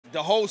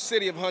the whole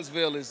city of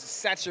Huntsville is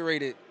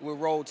saturated with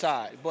Roll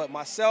Tide. But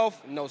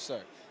myself, no,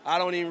 sir. I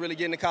don't even really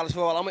get into college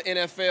football. I'm an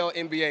NFL,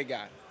 NBA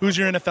guy. Who's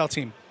your NFL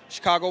team?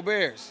 Chicago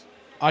Bears.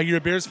 Are you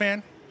a Bears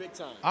fan? Big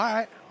time. All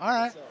right, all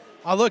right.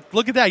 Oh,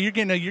 look at that. You're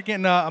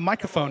getting a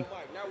microphone.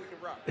 Now we can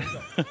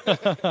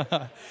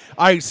rock.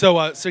 All right,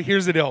 so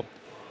here's the deal.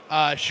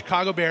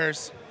 Chicago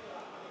Bears,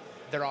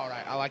 they're all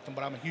right. I like them,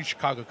 but I'm a huge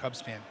Chicago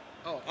Cubs fan.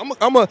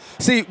 Oh,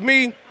 see,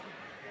 me,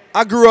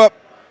 I grew up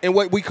in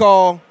what we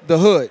call the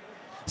hood.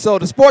 So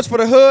the sports for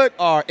the hood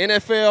are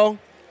NFL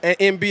and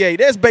NBA.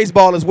 There's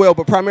baseball as well,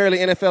 but primarily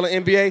NFL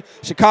and NBA.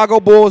 Chicago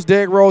Bulls,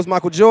 Derrick Rose,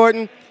 Michael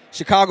Jordan.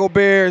 Chicago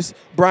Bears,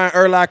 Brian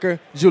Urlacher,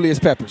 Julius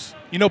Peppers.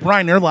 You know,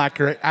 Brian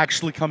Urlacher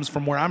actually comes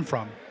from where I'm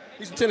from.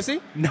 He's from Tennessee?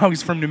 No,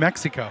 he's from New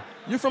Mexico.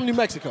 You're from New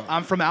Mexico?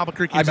 I'm from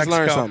Albuquerque, New Mexico. I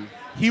just learned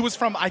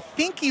something. I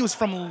think he was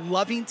from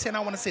Lovington.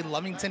 I want to say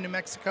Lovington, New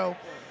Mexico,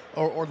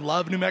 or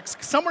Love, New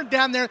Mexico. Somewhere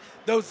down there,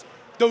 those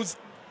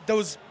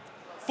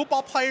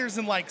football players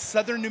in, like,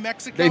 southern New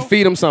Mexico. They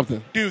feed them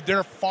something. Dude,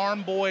 they're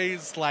farm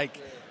boys, like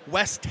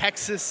West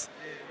Texas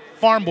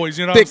farm boys,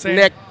 you know what I'm saying?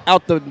 Thick neck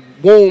out the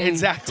womb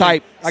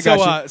type. I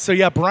got you. So,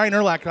 yeah, Brian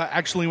Urlacher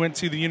actually went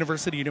to the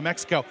University of New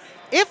Mexico.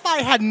 If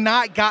I had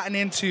not gotten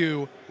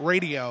into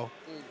radio,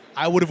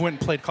 I would have went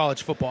and played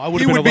college football.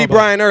 He would be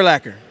Brian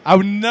Urlacher. I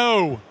would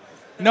know.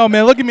 No,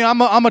 man, look at me.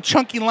 I'm a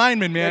chunky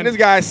lineman, man. And this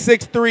guy's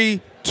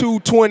 6'3",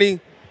 220.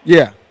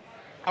 Yeah.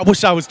 I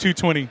wish I was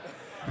 220.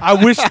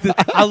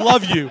 I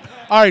love you.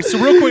 All right, so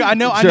real quick, I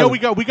know we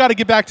got to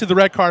get back to the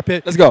red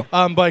carpet. Let's go.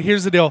 But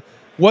here's the deal.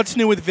 What's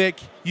new with Vic?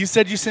 You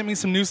said you sent me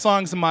some new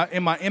songs in my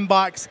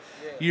inbox.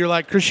 You're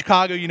like, Chris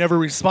Chicago, you never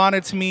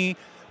responded to me.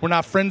 We're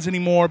not friends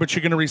anymore, but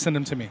you're going to resend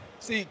them to me.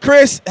 See,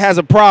 Chris has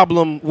a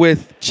problem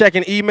with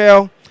checking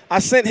email. I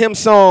sent him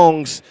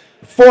songs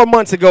 4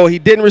 months ago. He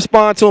didn't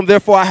respond to them.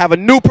 Therefore, I have a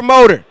new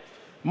promoter.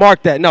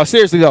 Mark that. No,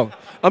 seriously, though.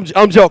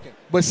 I'm joking.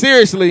 But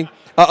seriously,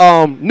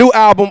 new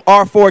album,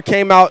 R4,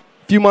 came out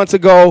a few months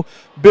ago.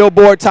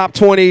 Billboard Top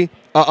 20.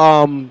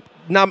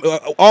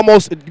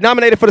 Almost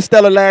nominated for the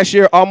Stellar last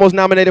year, almost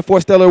nominated for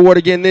a Stellar Award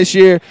again this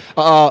year.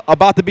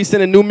 About to be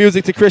sending new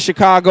music to Chris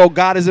Chicago.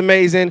 God is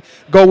Amazing.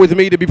 Go with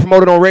me to be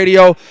promoted on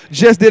radio.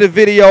 Just did a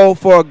video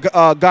for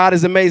God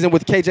is Amazing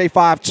with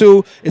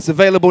KJ52. It's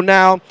available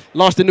now.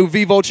 Launched a new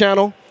Vivo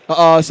channel.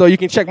 So you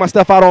can check my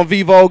stuff out on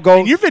Vivo. Go.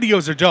 And your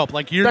videos are dope.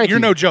 Like you're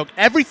no joke.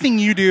 Everything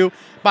you do.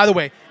 By the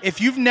way, if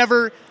you've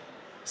never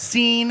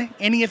seen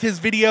any of his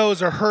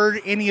videos or heard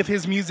any of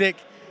his music,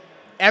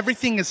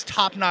 everything is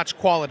top-notch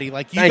quality.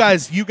 Like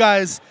you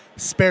guys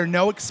spare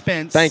no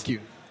expense. Thank you.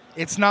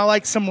 It's not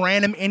like some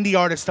random indie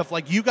artist stuff.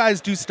 Like you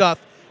guys do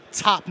stuff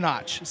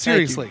top-notch.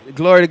 Seriously.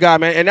 Glory to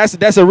God, man. And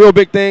that's a real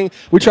big thing.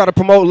 We try to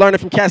promote learning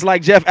from cats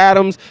like Jeff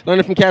Adams,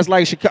 learning from cats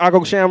like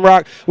Chicago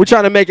Shamrock. We're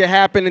trying to make it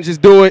happen and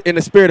just do it in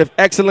the spirit of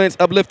excellence,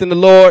 uplifting the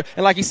Lord,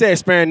 and like you said,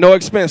 sparing no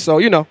expense. So,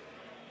 you know.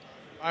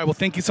 All right, well,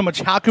 thank you so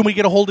much. How can we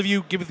get a hold of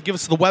you? Give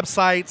us the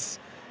websites.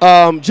 Just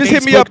Facebook,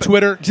 hit me up.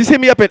 Twitter. Just hit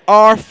me up at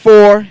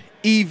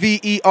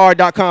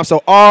r4ever.com.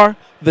 So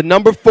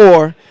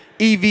R4,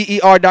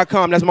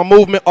 ever.com. That's my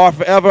movement, R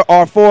Forever,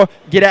 R4.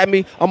 Get at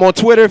me. I'm on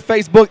Twitter,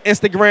 Facebook,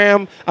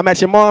 Instagram. I'm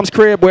at your mom's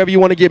crib, wherever you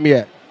want to get me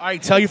at. All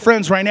right, tell your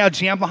friends right now,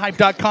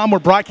 jamthehype.com. We're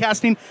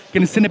broadcasting.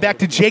 Going to send it back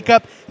to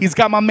Jacob. He's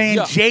got my man,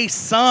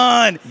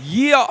 JSon.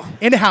 Yeah.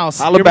 In the house.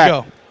 Here we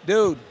go.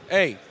 Dude,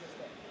 hey.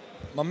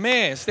 My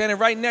man standing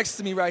right next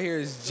to me right here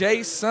is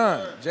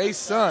JSon.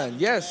 JSon,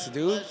 yes,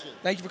 dude.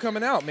 Thank you for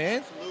coming out,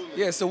 man.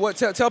 Yeah, so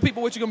tell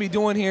people what you're going to be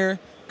doing here,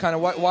 kind of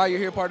why you're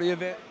here, part of the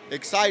event.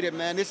 Excited,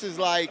 man. This is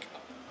like,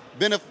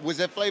 was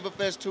at Flavor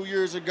Fest 2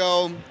 years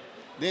ago,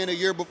 then a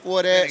year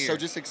before that, so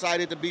just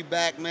excited to be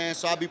back, man.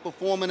 So I'll be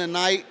performing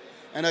tonight,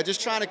 and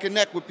just trying to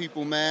connect with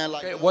people, man.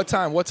 Like, okay, what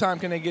time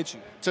can they get you?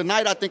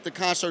 Tonight, I think the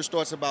concert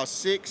starts about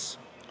 6.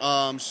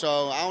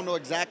 So I don't know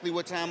exactly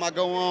what time I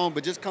go on,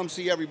 but just come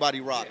see everybody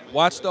rock.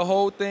 Watch the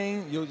whole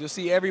thing. You'll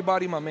see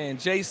everybody. My man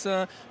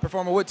JSon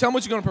performing. Tell me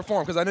what you're going to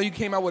perform, because I know you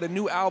came out with a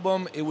new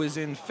album. It was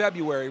in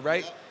February,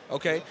 right? Yep.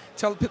 Okay.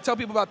 Tell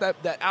people about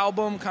that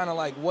album, kind of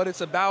like what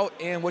it's about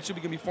and what you're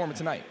going to be performing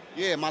tonight.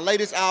 Yeah, my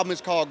latest album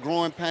is called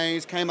Growing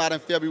Pains. Came out in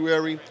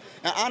February.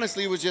 And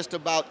honestly, it was just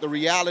about the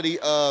reality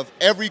of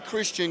every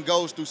Christian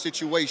goes through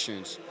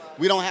situations.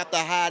 We don't have to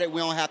hide it.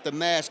 We don't have to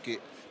mask it.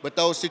 But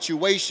those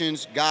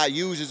situations, God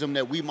uses them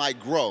that we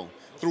might grow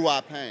through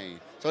our pain.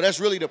 So that's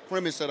really the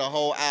premise of the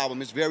whole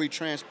album. It's very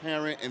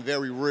transparent and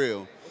very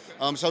real.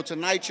 So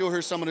tonight you'll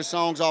hear some of the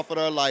songs off of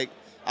there, like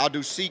I'll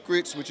do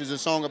Secrets, which is a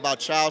song about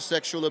child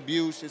sexual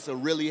abuse. It's a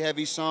really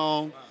heavy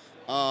song.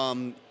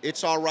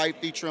 It's All Right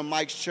featuring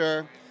Mike's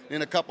Chair.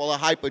 Then a couple of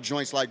hyper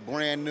joints like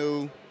Brand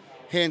New,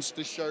 hence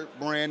the shirt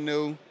Brand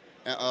New,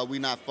 and We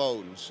Not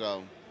Folding.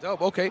 So.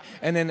 Dope, okay.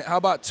 And then how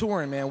about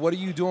touring, man? What are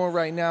you doing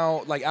right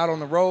now, like out on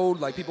the road?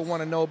 Like people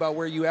want to know about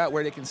where you at,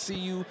 where they can see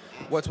you.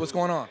 What's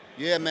going on?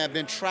 Yeah, man,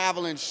 been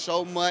traveling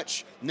so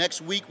much.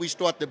 Next week we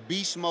start the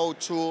Beast Mode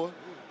tour.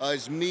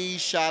 It's me,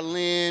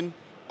 Shailene,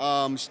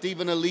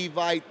 Stephen the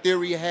Levite,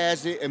 Theory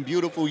Has It, and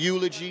Beautiful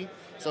Eulogy.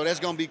 So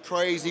that's gonna be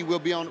crazy. We'll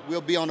be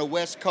on the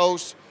West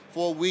Coast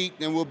for a week.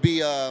 Then we'll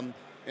be on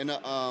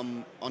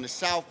the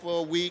South for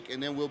a week,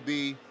 and then we'll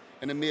be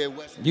in the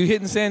Midwest. You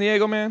hitting San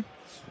Diego, man?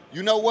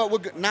 You know what?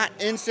 We're not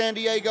in San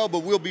Diego, but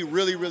we'll be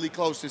really, really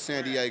close to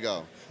San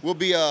Diego. We'll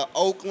be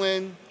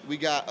Oakland. We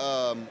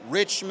got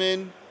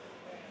Richmond.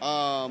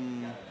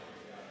 That's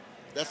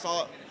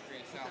all.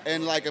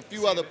 And like a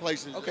few other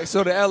places. Okay,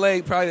 so the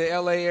LA, probably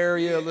the LA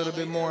area a little LA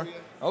bit more. Area.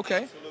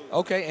 Okay. Absolutely.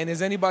 Okay, and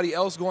is anybody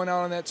else going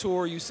out on that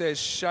tour? You said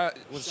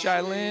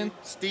Shylin?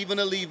 Stephen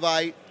the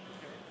Levite,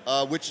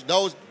 which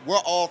those we're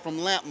all from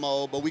Lamp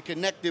Mode, but we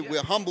connected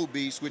with Humble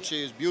Beast, which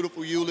is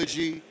Beautiful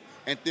Eulogy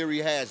and Theory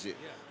Has It.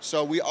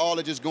 So we all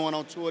are just going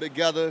on tour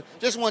together.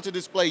 Just want to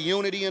display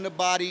unity in the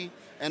body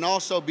and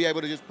also be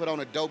able to just put on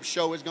a dope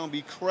show. It's gonna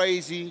be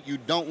crazy. You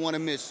don't want to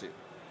miss it.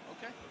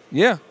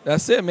 Yeah,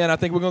 that's it, man. I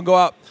think we're gonna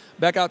go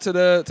back out to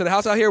the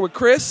house out here with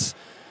Chris,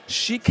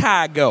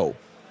 Chicago.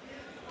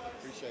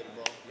 Appreciate it,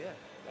 bro. Yeah.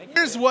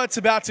 Here's what's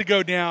about to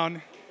go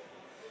down.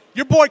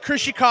 Your boy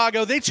Chris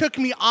Chicago, they took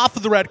me off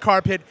of the red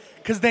carpet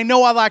because they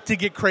know I like to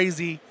get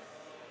crazy.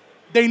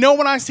 They know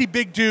when I see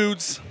big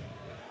dudes,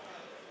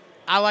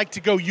 I like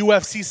to go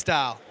UFC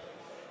style.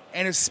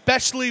 And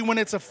especially when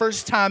it's a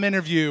first-time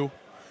interview,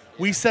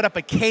 we set up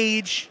a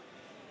cage.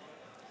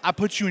 I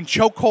put you in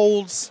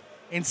chokeholds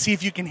and see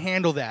if you can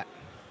handle that.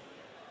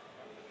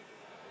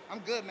 I'm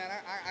good, man.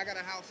 I got a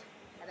house.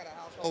 I got a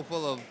household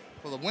full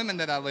of women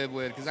that I live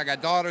with because I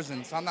got daughters,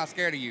 and so I'm not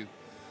scared of you.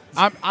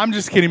 I'm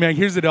just kidding, man.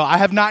 Here's the deal. I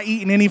have not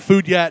eaten any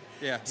food yet,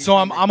 Yeah, so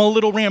I'm a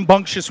little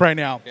rambunctious right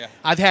now. Yeah.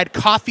 I've had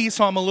coffee,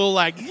 so I'm a little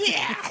like,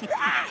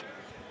 yeah.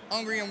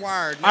 Hungry and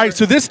wired. All right,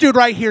 so this dude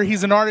right here,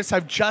 he's an artist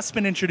I've just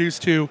been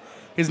introduced to.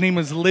 His name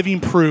is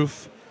Living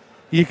Proof.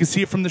 You can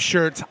see it from the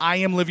shirts. I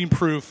am Living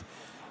Proof.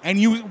 And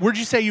where'd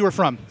you say you were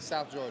from?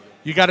 South Georgia.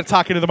 You got to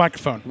talk into the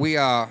microphone.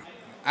 I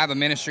have a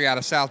ministry out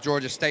of South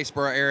Georgia,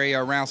 Statesboro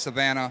area, around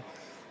Savannah,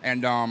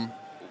 and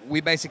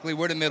we're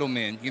the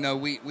middlemen. You know,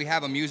 we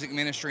have a music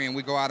ministry, and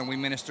we go out and we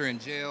minister in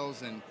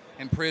jails and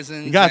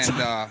prisons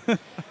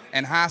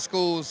and high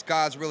schools.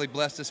 God's really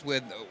blessed us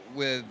with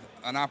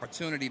an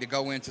opportunity to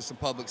go into some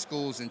public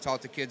schools and talk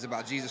to kids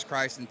about Jesus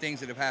Christ and things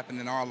that have happened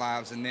in our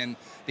lives. And then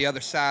the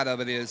other side of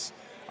it is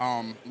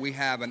we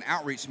have an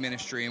outreach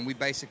ministry, and we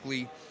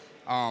basically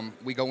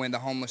we go into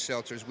homeless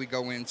shelters. We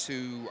go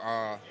into,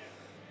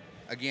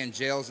 again,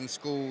 jails and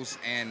schools.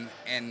 And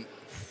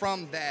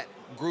from that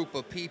group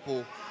of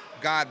people,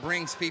 God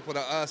brings people to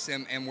us,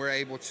 and we're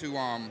able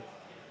to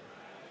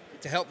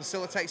help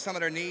facilitate some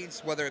of their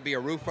needs, whether it be a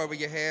roof over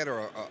your head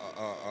or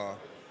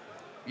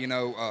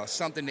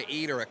something to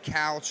eat or a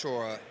couch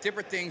or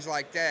different things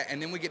like that.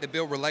 And then we get to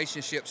build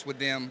relationships with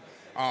them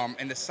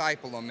and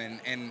disciple them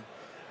and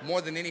more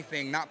than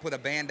anything, not put a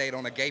Band-Aid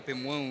on a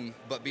gaping wound,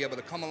 but be able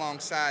to come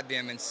alongside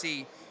them and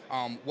see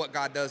what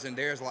God does in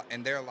their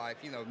life,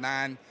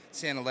 9,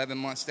 10, 11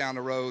 months down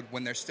the road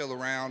when they're still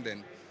around.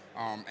 And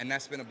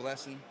that's been a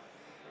blessing.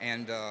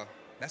 And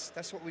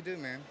that's what we do,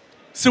 man.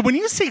 So when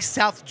you say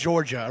South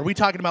Georgia, are we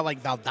talking about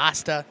like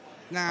Valdosta?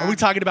 Nah. Are we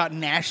talking about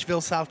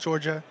Nashville, South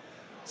Georgia?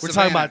 We're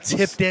talking about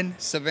Tifton?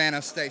 Savannah,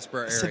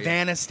 Statesboro area.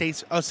 Savannah,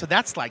 States. Oh, so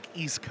that's like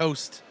East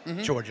Coast,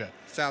 Georgia.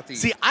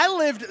 Southeast. See,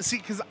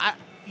 because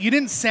you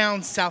didn't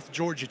sound South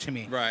Georgia to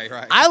me. Right.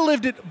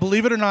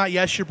 Believe it or not,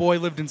 yes, your boy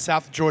lived in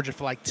South Georgia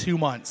for like 2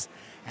 months.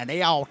 And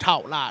they all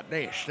talk like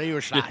this. They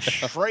was like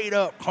straight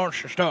up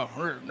country stuff.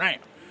 Man,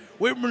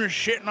 we've been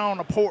sitting on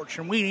the porch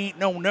and we ain't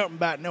know nothing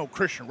about no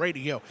Christian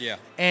radio. Yeah.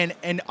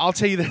 And I'll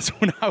tell you this,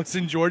 when I was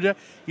in Georgia,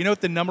 you know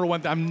what the number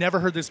one thing, I've never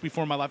heard this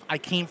before in my life. I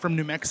came from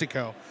New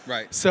Mexico.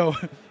 Right. So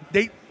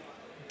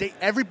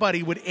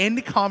everybody would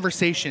end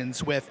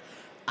conversations with,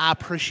 I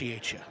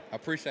appreciate you. I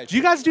appreciate you. Do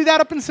you guys do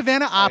that up in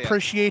Savannah? I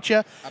appreciate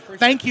you.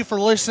 Thank you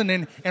for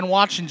listening and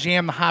watching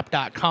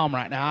JamTheHop.com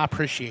right now. I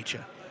appreciate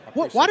you.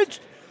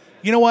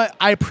 You know what?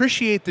 I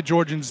appreciate the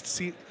Georgians.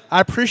 See, I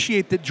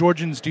appreciate that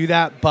Georgians do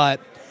that,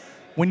 but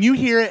when you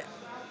hear it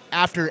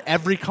after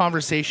every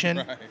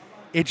conversation,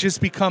 it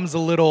just becomes a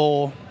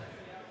little.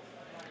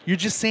 You're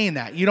just saying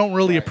that. You don't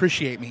really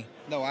appreciate me.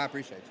 No, I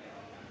appreciate you.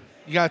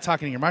 You got to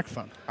talk into your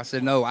microphone. I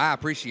said, no, I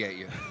appreciate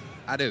you.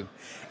 I do.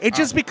 It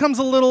just becomes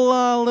a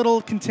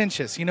little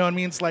contentious. You know what I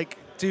mean? It's like,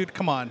 dude,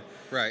 come on.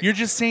 Right. You're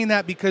just saying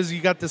that because you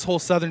got this whole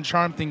Southern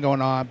charm thing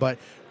going on, but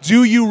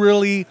do you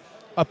really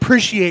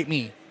appreciate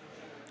me?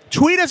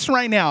 Tweet us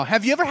right now.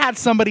 Have you ever had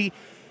somebody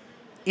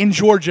in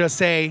Georgia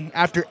say,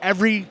 after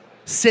every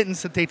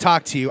sentence that they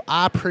talk to you,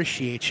 I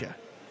appreciate you?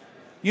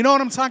 You know what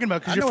I'm talking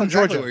about because you're from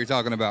exactly Georgia. What you're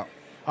talking about.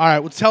 All right.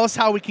 Well, tell us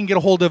how we can get a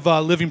hold of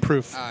Living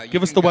Proof.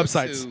 Give us the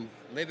websites.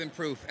 Living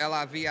Proof,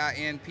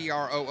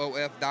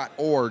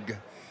 LIVINPROOF.org.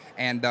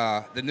 And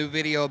the new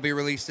video will be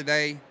released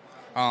today.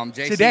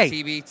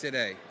 JCTV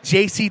today.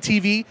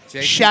 JCTV.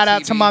 Shout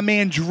out to my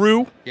man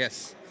Drew.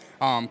 Yes.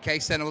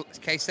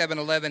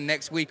 K711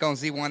 next week on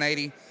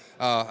Z180.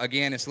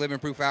 Again, it's Living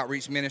Proof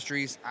Outreach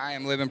Ministries. I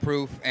am Living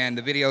Proof, and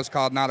the video is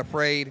called Not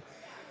Afraid.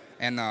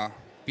 And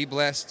be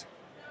blessed,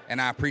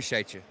 and I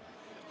appreciate you.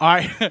 All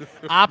right.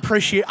 I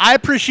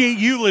appreciate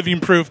you, Living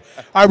Proof.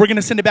 All right, we're going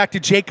to send it back to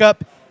Jacob.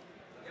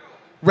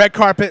 Red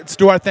carpet. Let's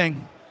do our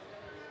thing.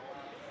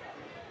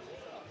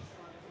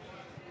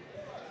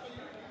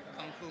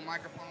 Kung Fu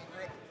microphone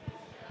grip.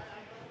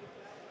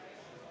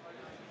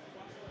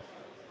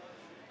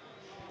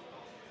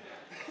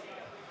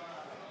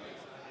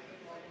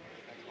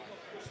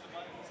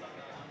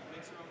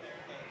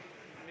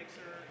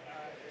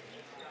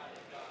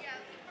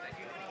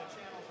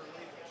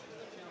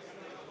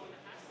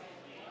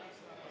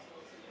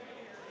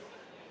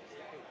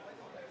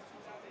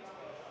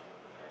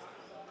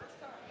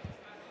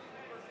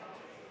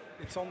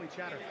 It's only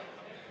chatter.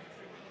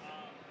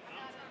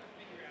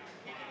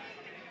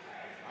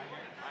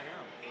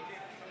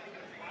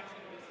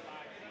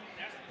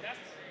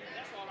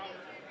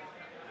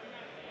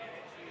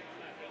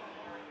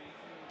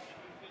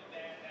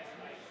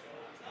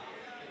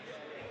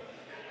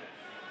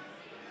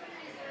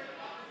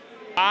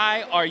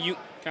 Why are you?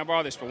 Can I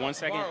borrow this for 1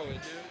 second? Borrow it,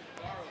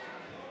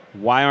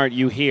 dude. Why aren't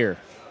you here?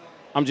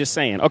 I'm just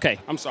saying. Okay,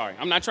 I'm sorry.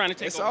 I'm not trying to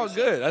take. It's over all the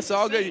good. That's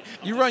all good.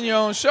 You run your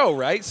own show,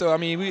 right? So I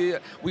mean, we're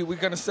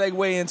gonna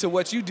segue into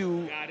what you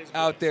do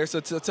out there. So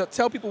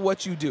tell people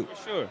what you do.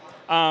 For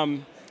sure.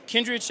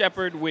 Kindred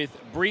Shepherd with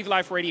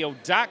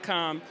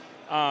BreatheLifeRadio.com.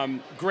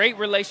 Great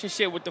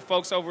relationship with the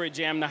folks over at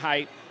Jam the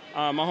Hype.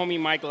 My homie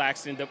Mike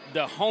Laxton,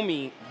 the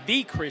homie,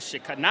 the Chris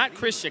Chicago, not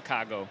Chris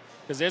Chicago,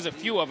 because there's a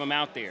few of them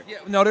out there. Yeah,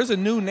 no, there's a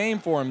new name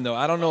for him though.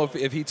 I don't know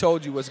if he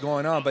told you what's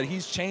going on, but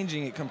he's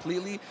changing it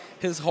completely.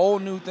 His whole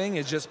new thing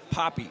is just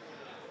Poppy.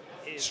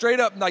 Straight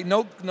up, like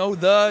no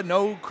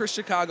Chris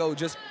Chicago,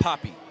 just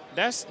Poppy.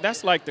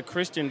 That's like the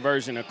Christian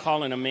version of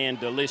calling a man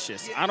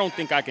delicious. I don't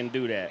think I can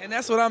do that. And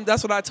that's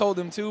what I told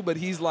him too, but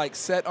he's like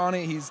set on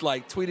it. He's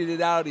like tweeted it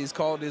out. He's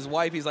called his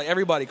wife. He's like,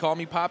 everybody call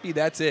me Poppy,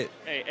 that's it.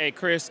 Hey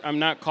Chris, I'm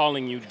not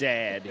calling you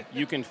dad.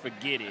 You can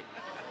forget it.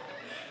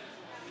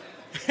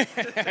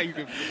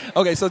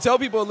 Okay, so tell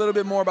people a little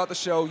bit more about the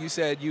show. You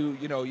said you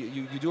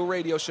do a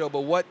radio show,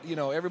 but what,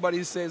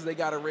 everybody says they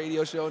got a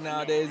radio show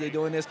nowadays. They're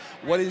doing this.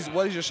 What is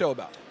your show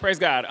about? Praise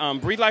God.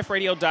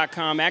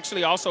 BreatheLifeRadio.com.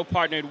 Actually also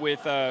partnered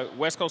with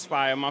West Coast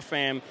Fire, my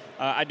fam.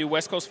 I do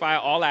West Coast Fire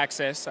All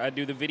Access. I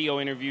do the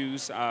video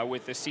interviews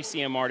with the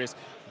CCM artists.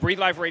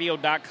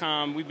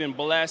 BreatheLifeRadio.com. We've been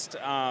blessed.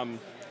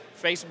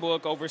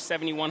 Facebook, over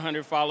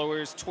 7,100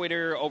 followers.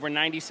 Twitter, over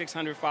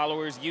 9,600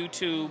 followers.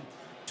 YouTube,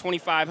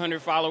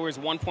 2,500 followers,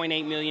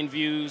 1.8 million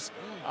views.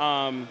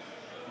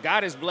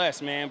 God is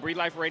blessed, man. Breathe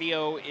Life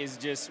Radio is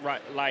just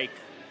like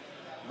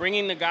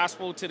bringing the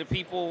gospel to the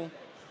people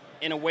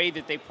in a way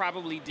that they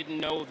probably didn't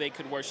know they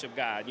could worship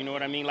God. You know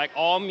what I mean? Like,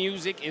 all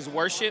music is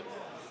worship.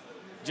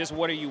 Just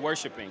what are you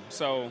worshiping?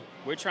 So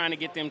we're trying to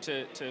get them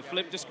to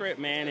flip the script,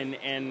 man,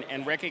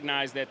 and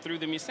recognize that through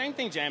the same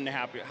thing Jam the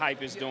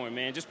Hype is doing,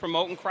 man. Just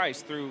promoting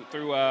Christ through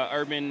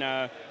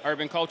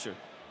urban culture.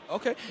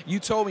 Okay. You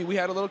told me, we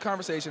had a little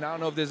conversation. I don't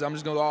know if this, I'm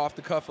just going to go off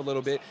the cuff a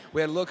little bit. We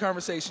had a little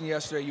conversation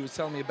yesterday. You was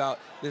telling me about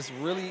this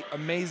really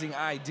amazing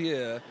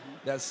idea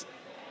that's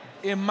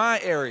in my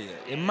area,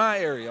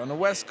 on the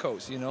West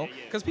Coast,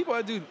 Because people,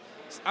 I'm going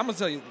to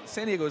tell you,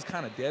 San Diego is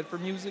kind of dead for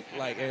music.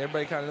 Like, and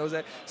everybody kind of knows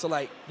that. So,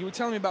 like, you were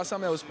telling me about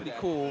something that was pretty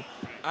cool.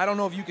 I don't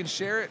know if you can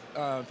share it.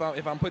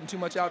 If I'm putting too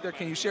much out there,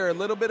 can you share a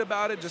little bit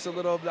about it, just a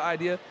little of the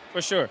idea?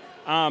 For sure.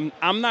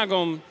 I'm not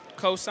going to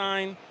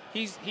co-sign.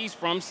 He's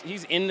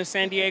in the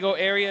San Diego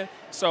area,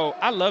 so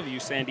I love you,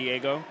 San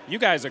Diego. You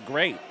guys are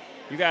great.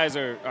 You guys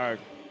are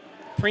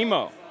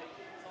primo.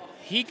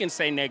 He can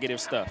say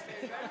negative stuff.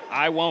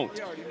 I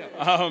won't.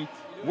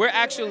 We're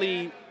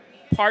actually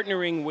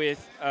partnering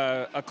with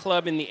a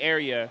club in the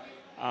area,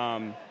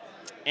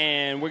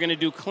 and we're going to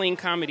do Clean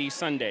Comedy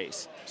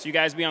Sundays. So you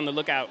guys be on the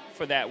lookout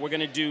for that. We're going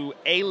to do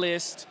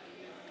A-list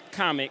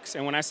comics,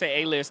 and when I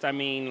say A-list, I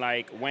mean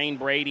like Wayne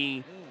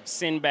Brady,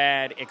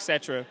 Sinbad,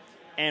 etc.,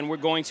 and we're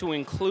going to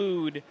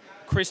include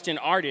Christian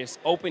artists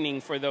opening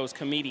for those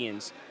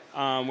comedians.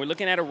 We're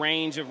looking at a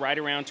range of right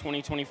around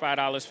 $20,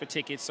 $25 for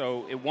tickets,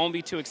 so it won't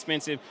be too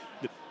expensive.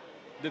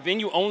 The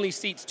venue only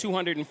seats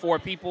 204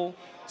 people,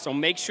 so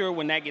make sure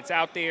when that gets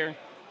out there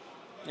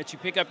that you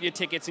pick up your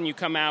tickets and you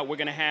come out. We're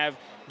going to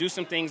do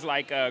some things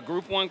like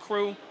Group 1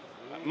 Crew,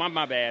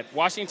 my bad,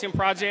 Washington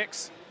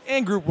Projects.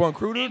 And Group 1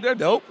 Crew, dude, they're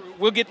dope.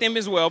 We'll get them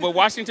as well, but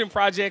Washington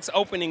Projects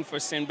opening for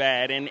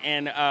Sinbad,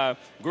 and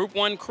Group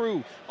 1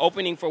 Crew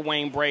opening for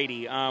Wayne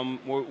Brady.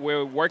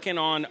 We're working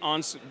on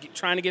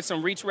trying to get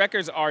some Reach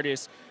Records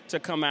artists to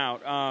come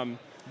out.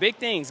 Big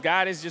things.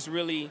 God has just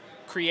really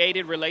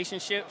created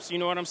relationships, you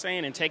know what I'm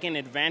saying, and taking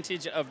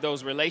advantage of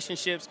those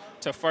relationships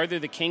to further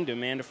the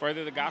kingdom, man, to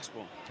further the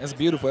gospel. That's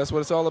beautiful. That's what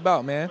it's all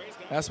about, man.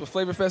 That's what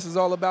Flavor Fest is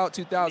all about,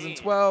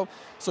 2012.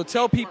 So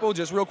tell people,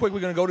 just real quick, we're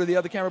going to go to the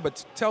other camera,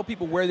 but tell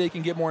people where they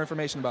can get more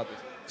information about this.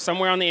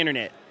 Somewhere on the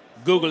internet.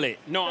 Google it.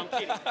 No, I'm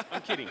kidding.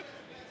 I'm kidding.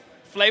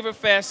 Flavor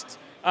Fest.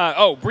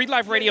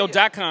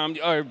 BreatheLifeRadio.com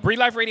or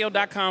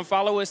BreatheLifeRadio.com.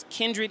 Follow us.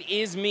 Kindred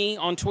is me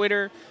on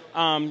Twitter.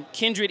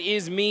 Kindred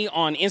is me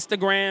on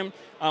Instagram.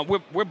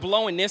 We're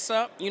blowing this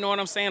up, you know what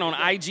I'm saying, on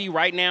IG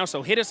right now.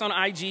 So hit us on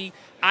IG.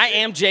 I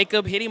am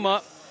Jacob. Hit him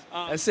up.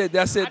 That's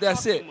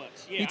it.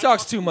 He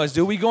talks too much,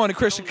 dude. We going to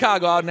Chris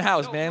Chicago out in the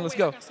house, man. Let's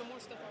go.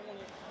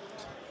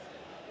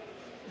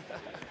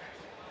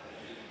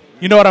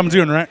 You know what I'm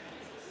doing, right?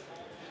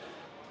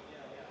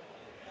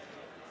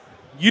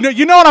 You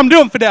know what I'm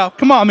doing, Fidel.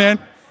 Come on, man.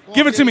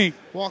 Give it to me.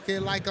 Walk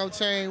it like I'm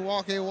chained.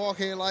 Walk it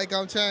like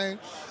I'm chained.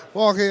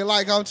 Walk it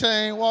like I'm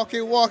chained. Walk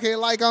it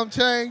like I'm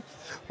chained.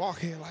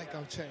 Walk it like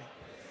I'm chained.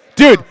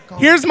 Dude,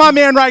 here's my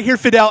man right here,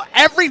 Fidel.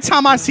 Every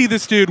time I see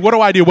this dude,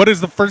 what do? What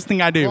is the first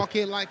thing I do? Walk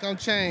it like I'm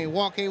chained.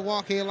 Walk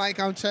it like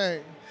I'm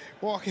chained.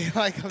 Walk it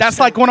like I'm That's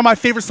chained. like one of my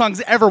favorite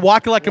songs ever.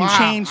 Walk it like I'm Wow,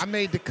 chained. I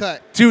made the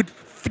cut. Dude,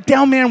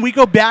 Fidel, man, we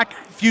go back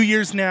a few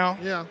years now.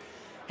 Yeah.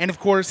 And of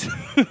course,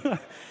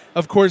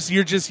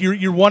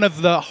 you're one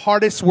of the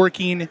hardest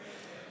working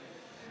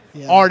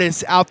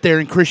artists out there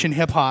in Christian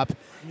hip hop.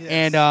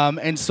 Yes.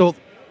 And so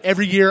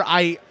every year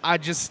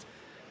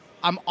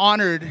I'm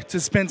honored to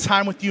spend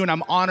time with you, and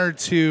I'm honored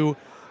to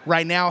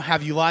right now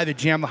have you live at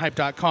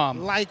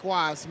jamthehype.com.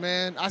 Likewise,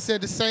 man. I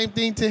said the same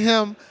thing to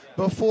him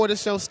before the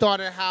show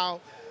started,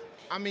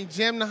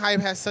 Jam the Hype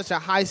has such a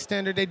high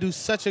standard. They do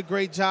such a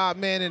great job,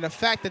 man. And the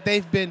fact that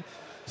they've been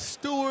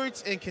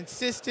stewards and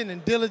consistent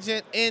and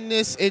diligent in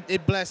this,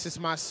 it blesses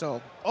my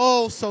soul.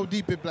 Oh, so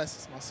deep it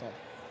blesses my soul.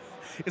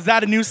 Is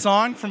that a new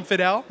song from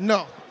Fidel?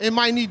 No, it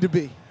might need to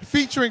be.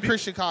 Featuring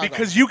Chris Chicago.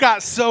 Because you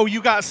got so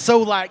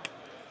like,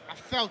 I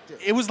felt it.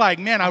 It was like,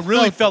 man, I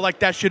really felt like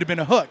that should have been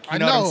a hook. You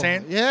know what I'm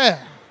saying?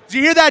 Yeah. Did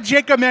you hear that,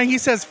 Jacob, man? He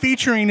says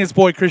featuring his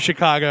boy Chris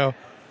Chicago.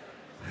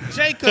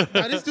 Jacob,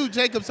 now this dude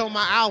Jacob's on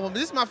my album.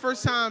 This is my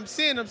first time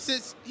seeing him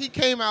since he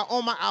came out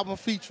on my album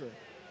featuring.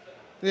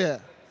 Yeah.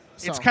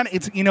 So.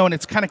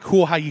 It's kind of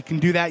cool how you can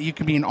do that. You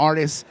can be an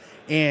artist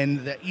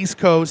in the East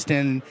Coast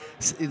and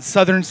in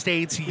southern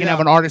states. You can have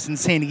an artist in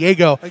San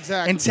Diego.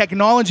 Exactly. And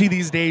technology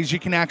these days, you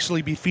can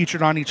actually be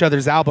featured on each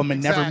other's album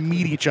and never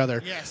meet each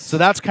other. Yes. So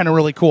that's kind of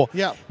really cool.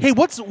 Yeah. Hey,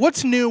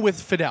 what's new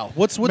with Fidel?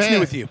 What's new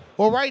with you?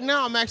 Well, right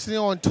now I'm actually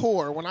on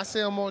tour. When I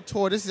say I'm on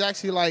tour, this is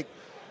actually like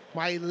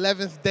my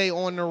 11th day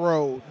on the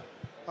road.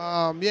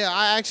 I'm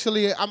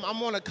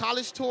on a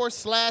college tour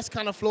 /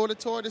 kind of Florida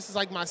tour. This is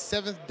like my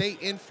 7th day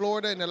in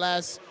Florida in the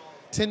last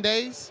 10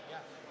 days.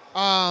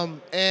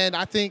 And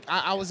I think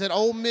I was at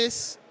Ole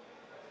Miss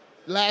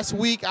last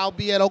week. I'll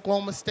be at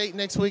Oklahoma State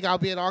next week. I'll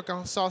be at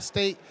Arkansas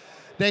State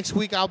next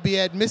week. I'll be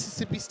at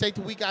Mississippi State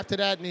the week after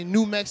that, and in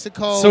New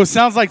Mexico. So it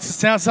sounds like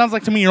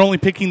to me you're only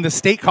picking the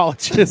state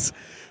colleges.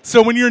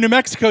 So when you're in New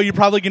Mexico, you're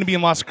probably going to be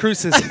in Las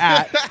Cruces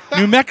at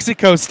New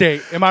Mexico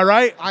State. Am I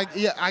right?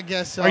 I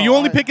guess so. Are you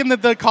only picking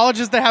the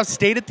colleges that have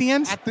state at the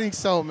end? I think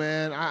so,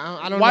 man.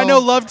 I don't know. Why no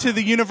love to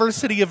the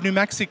University of New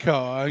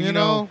Mexico? You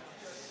know,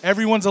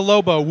 everyone's a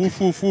Lobo.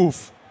 Woof, woof,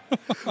 woof.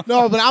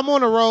 No, but I'm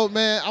on the road,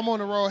 man. I'm on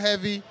the road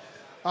heavy.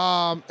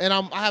 And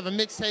I have a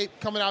mixtape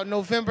coming out in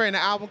November and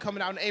an album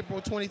coming out in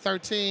April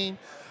 2013.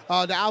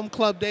 The album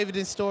Club David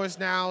in stores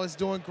now is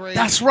doing great.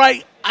 That's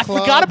right. I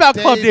forgot about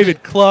Club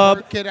David.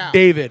 Club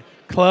David.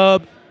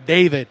 Club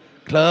David.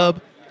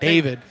 Club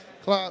David.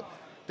 Club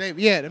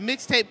David. Yeah, the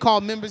mixtape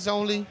called Members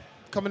Only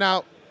coming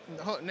out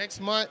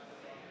next month.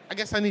 I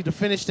guess I need to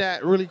finish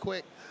that really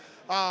quick.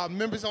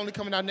 Members Only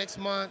coming out next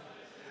month.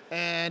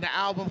 And the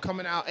album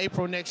coming out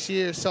April next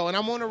year. So, and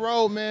I'm on the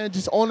road, man.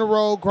 Just on the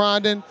road,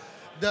 grinding.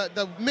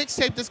 The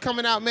mixtape that's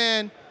coming out,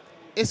 man,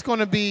 it's going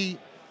to be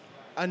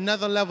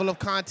another level of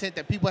content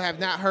that people have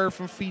not heard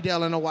from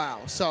Fidel in a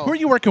while. So who are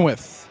you working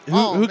with?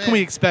 Who can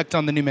we expect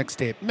on the new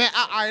mixtape? Man,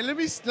 all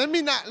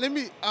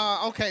right,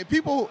 okay,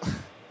 people,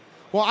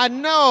 well, I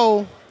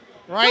know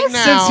now.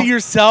 Censor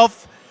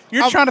yourself.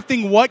 You're trying to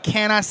think, what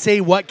can I say?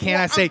 What can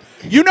I say?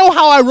 You know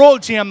how I roll,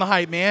 Jam the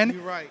Hype, man.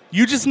 You're right.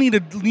 You just need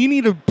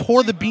to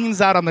pour the beans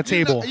out on the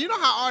table. You know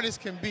how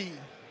artists can be.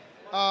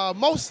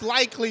 Most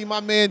likely, my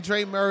man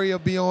Dre Murray will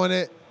be on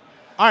it.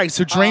 All right,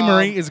 so Dre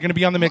Murray is going to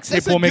be on the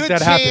mixtape. We'll make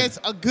that happen.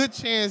 A good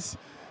chance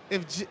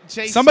if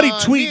JSon. Somebody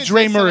tweet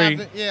Dre Murray.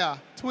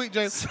 Tweet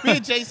Dre. Me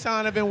and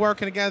JSon have been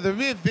working together.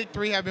 Me and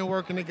Victory have been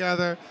working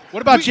together. What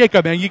about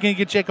Jacob, man? You can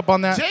get Jacob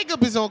on that?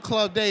 Jacob is on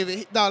Club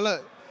David. No,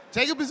 look.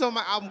 Jacob is on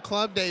my album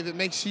Club David.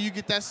 Make sure you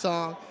get that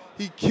song.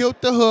 He killed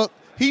the hook.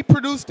 He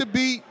produced the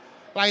beat.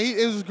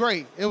 It was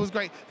great. It was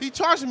great. He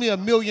charged me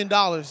 $1 million,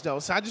 though,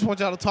 so I just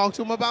want y'all to talk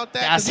to him about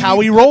that. That's how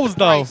he rolls,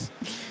 though.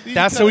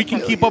 That's so he can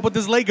keep up with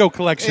his Lego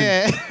collection.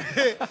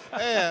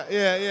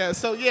 Yeah.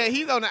 So, yeah,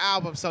 he's on the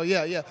album. So,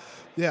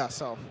 yeah,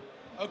 so.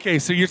 Okay,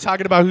 so you're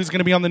talking about who's going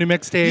to be on the new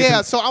mixtape.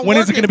 Yeah, so when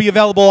is it going to be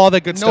available, all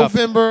that good stuff?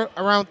 November,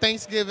 around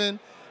Thanksgiving.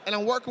 And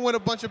I'm working with a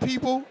bunch of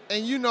people,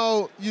 and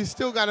you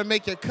still got to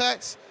make your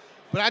cuts.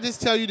 But I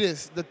just tell you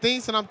this, the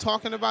things that I'm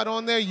talking about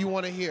on there, you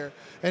want to hear.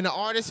 And the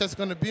artist that's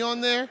going to be on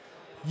there,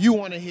 you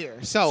want to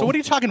hear. So what are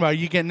you talking about? Are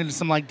you getting into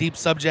some deep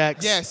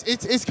subjects? Yes,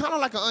 it's kind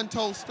of like an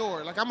untold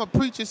story. Like, I'm a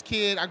preacher's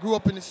kid. I grew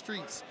up in the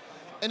streets.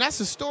 And that's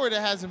a story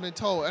that hasn't been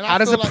told. And how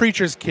does a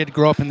preacher's kid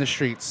grow up in the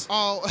streets?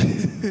 Oh,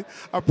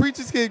 a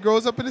preacher's kid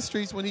grows up in the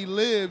streets when he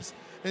lives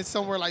in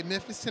somewhere like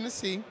Memphis,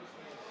 Tennessee.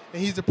 And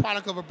he's the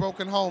product of a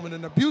broken home and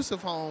an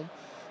abusive home.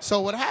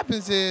 So what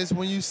happens is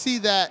when you see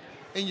that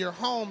in your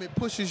home, it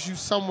pushes you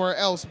somewhere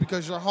else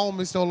because your home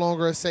is no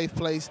longer a safe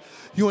place.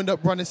 You end up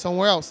running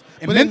somewhere else.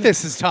 And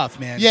Memphis is tough,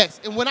 man. Yes.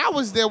 And when I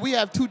was there, we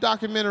have 2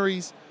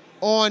 documentaries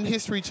on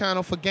History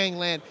Channel for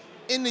Gangland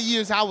in the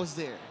years I was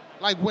there,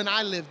 like when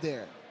I lived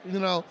there, you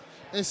know.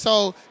 And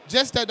so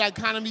just that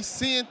dichotomy,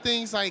 seeing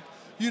things like,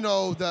 you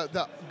know,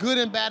 the good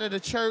and bad of the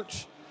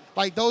church,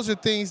 like those are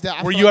things that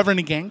I Were you ever in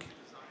a gang?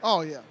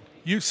 Oh, yeah.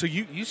 You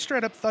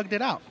straight up thugged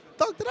it out.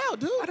 Thugged it out,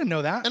 dude. I didn't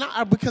know that.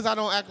 And because I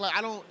don't act like,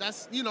 I don't,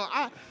 that's, you know,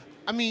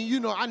 I mean, you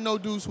know, I know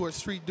dudes who are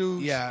street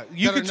dudes. Yeah,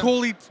 you could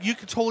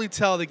totally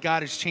tell that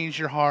God has changed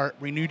your heart,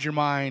 renewed your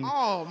mind.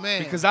 Oh,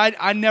 man. Because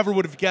I never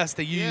would have guessed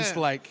that you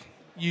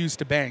used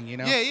to bang, you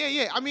know?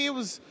 Yeah. I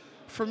mean,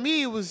 for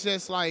me, it was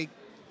just like,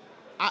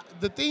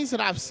 the things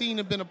that I've seen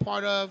and been a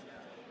part of,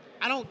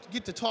 I don't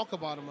get to talk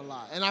about them a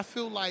lot. And I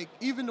feel like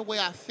even the way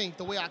I think,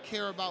 the way I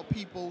care about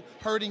people,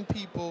 hurting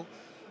people,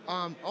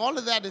 all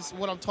of that is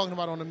what I'm talking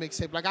about on the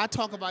mixtape. Like, I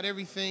talk about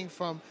everything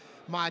from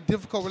my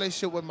difficult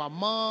relationship with my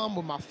mom,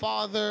 with my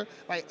father,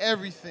 like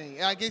everything.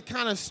 Like, it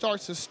kind of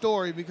starts a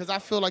story because I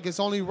feel like it's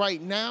only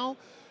right now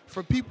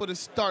for people to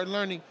start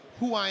learning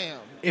who I am.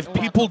 If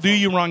people do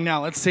you wrong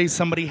now, let's say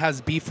somebody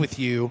has beef with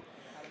you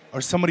or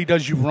somebody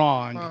does you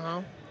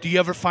wrong, do you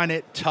ever find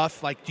it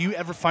tough? Like, do you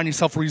ever find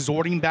yourself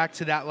resorting back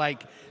to that,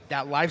 like,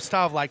 that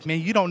lifestyle of, like,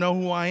 man, you don't know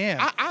who I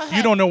am.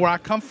 You don't know where I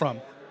come from.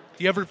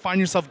 Do you ever find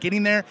yourself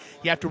getting there?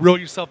 You have to reel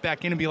yourself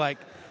back in and be like,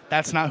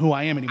 that's not who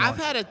I am anymore. I've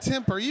had a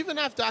temper. Even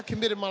after I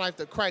committed my life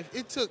to Christ,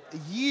 it took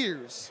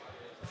years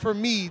for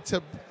me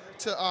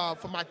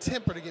for my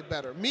temper to get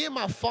better. Me and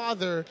my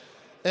father,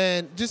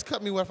 and just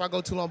cut me if I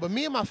go too long, but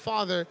me and my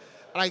father,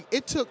 like,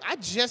 I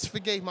just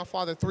forgave my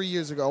father 3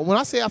 years ago. When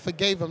I say I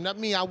forgave him, that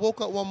means I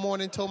woke up one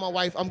morning, told my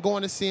wife, I'm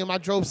going to see him. I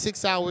drove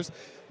 6 hours,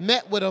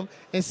 met with him,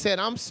 and said,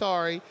 I'm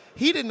sorry.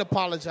 He didn't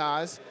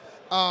apologize.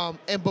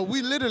 But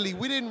we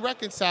didn't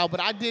reconcile,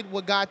 but I did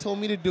what God told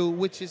me to do,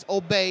 which is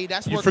obey.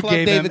 That's where Club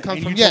David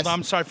comes from. You told him,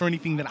 I'm sorry for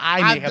anything that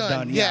I may have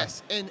done.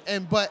 Yes. Yeah.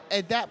 But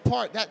at that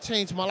part, that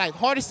changed my life.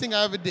 Hardest thing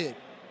I ever did.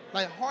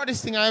 Like,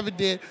 hardest thing I ever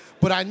did.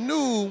 But I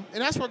knew,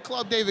 and that's where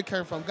Club David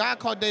came from. God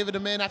called David a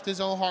man after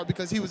his own heart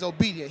because he was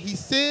obedient. He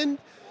sinned,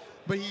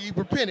 but he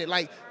repented.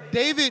 Like,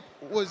 David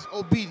was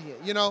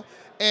obedient, you know?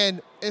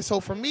 And so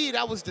for me,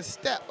 that was the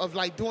step of,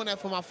 like, doing that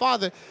for my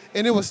father.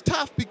 And it was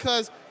tough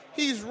because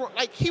he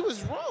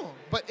was wrong.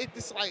 But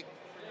it's like,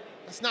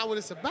 that's not what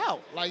it's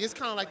about. Like, it's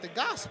kind of like the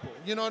gospel,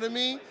 you know what I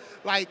mean?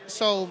 Like,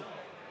 so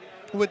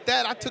with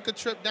that, I took a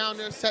trip down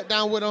there, sat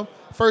down with him.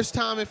 First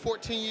time in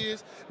 14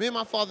 years. Me and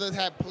my father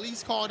had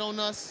police called on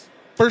us.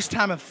 First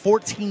time in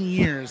 14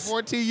 years.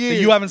 14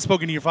 years. You haven't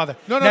spoken to your father.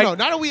 No. Not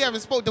that we haven't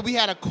spoken, that we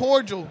had a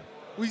cordial.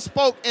 We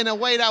spoke in a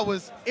way that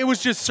was... It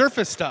was just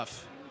surface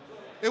stuff.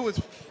 It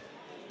was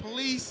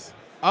police.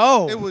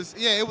 Oh. It was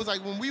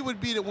like when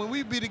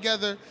we'd be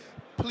together,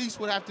 police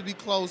would have to be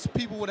close.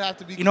 People would have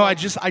to be close. You know, I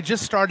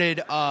just started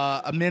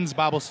a men's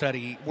Bible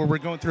study where we're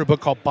going through a book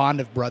called Bond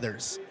of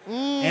Brothers.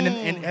 And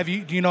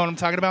do you know what I'm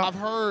talking about? I've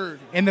heard.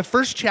 In the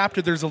first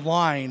chapter, there's a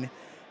line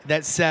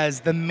that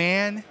says, the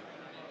man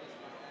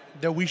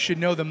that we should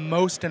know the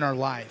most in our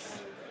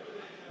life,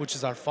 which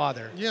is our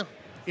father,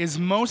 is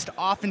most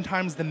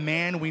oftentimes the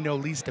man we know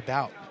least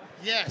about.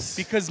 Yes.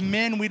 Because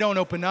men, we don't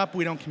open up,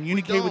 we don't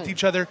communicate with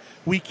each other,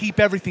 we keep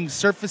everything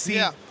surfacey.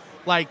 Yeah.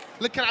 Like,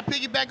 look, can I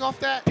piggyback off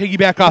that?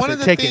 Piggyback off it. One of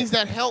the things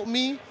that helped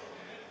me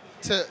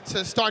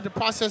to start the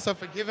process of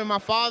forgiving my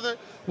father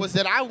was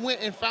that I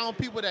went and found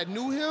people that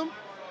knew him,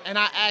 and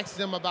I asked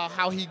them about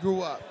how he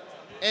grew up.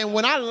 And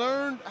when I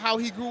learned how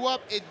he grew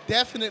up, it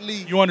definitely...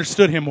 You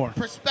understood him more.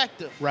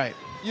 Perspective. Right.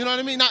 You know what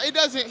I mean? Now,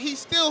 he's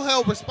still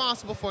held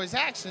responsible for his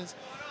actions,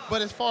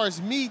 but as far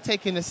as me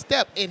taking a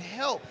step, it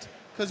helped.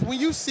 Because when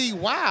you see,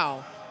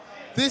 wow,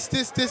 this,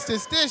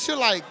 you're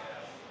like,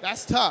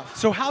 that's tough.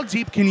 So how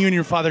deep can you and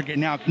your father get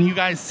now? Can you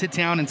guys sit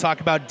down and talk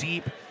about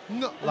deep?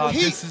 No,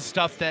 this is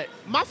stuff that...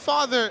 My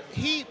father,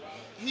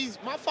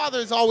 my father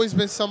has always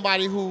been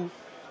somebody who,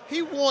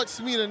 he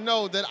wants me to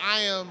know that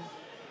I am...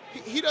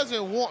 He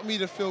doesn't want me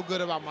to feel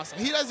good about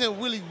myself. He doesn't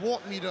really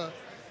want me to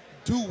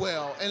do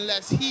well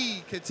unless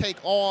he could take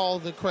all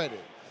the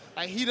credit.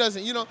 Like, he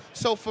doesn't, you know.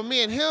 So for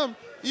me and him,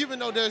 even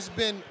though there's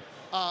been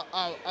kind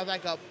of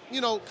like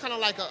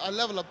a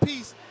level of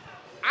peace,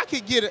 I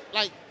could get it.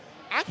 Like,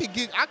 I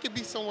could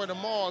be somewhere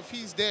tomorrow. If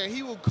he's there,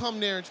 he will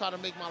come there and try to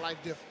make my life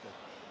difficult.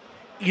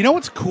 You know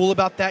what's cool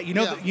about that? You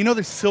know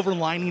the silver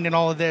lining in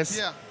all of this?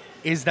 Yeah.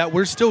 Is that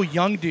we're still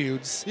young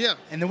dudes. Yeah.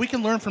 And then we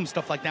can learn from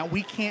stuff like that.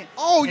 We can't.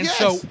 Oh, and yes.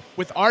 so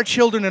with our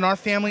children and our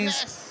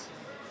families,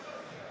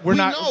 we're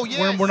not going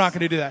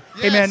to do that.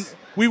 Yes. Hey, man,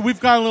 we've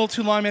gone a little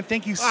too long, man.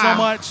 Thank you so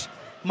much.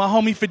 My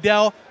homie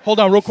Fidel. Hold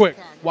on real quick.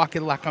 Walk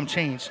it like I'm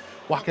changed.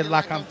 Walk it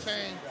like I'm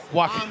changed.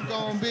 I'm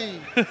going to be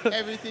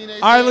everything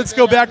they All right, let's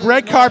go back.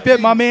 Red carpet,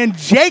 my man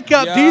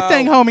Jacob. Do you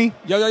think, homie?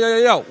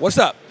 Yo. What's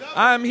up?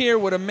 I'm here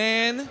with a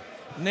man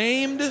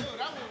named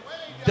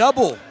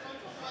Double.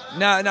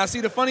 Now,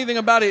 see, the funny thing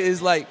about it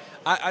is, like,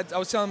 I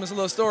was telling him this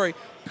little story.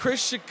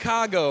 Chris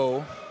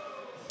Chicago.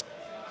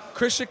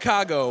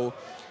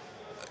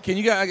 Can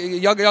you guys,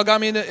 y'all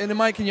got me in the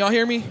mic? Can y'all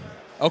hear me?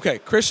 Okay,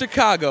 Chris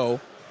Chicago.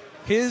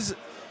 His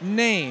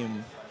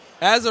name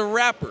as a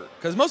rapper,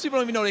 because most people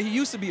don't even know that he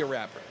used to be a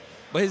rapper.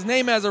 but his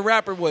name as a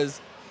rapper was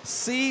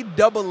C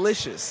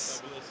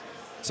Doubleicious.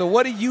 So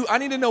what do you? I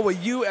need to know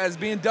what you as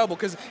being double,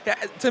 because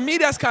to me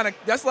that's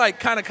like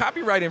kind of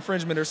copyright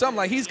infringement or something.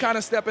 Like he's kind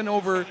of stepping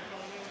over.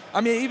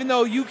 I mean, even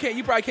though you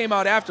probably came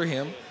out after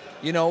him,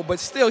 you know, but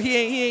still he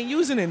ain't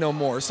using it no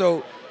more.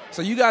 So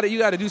you got to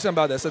do something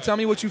about that. So tell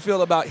me what you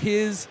feel about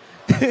his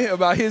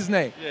about his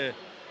name. Yeah,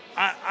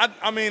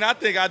 I mean I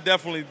think I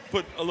definitely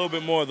put a little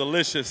bit more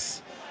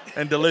delicious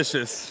and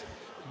delicious,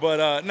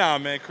 but nah,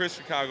 man, Chris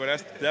Chicago,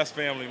 that's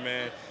family,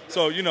 man.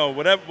 So, you know,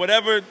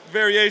 whatever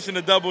variation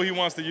of double he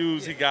wants to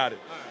use, he got it.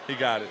 He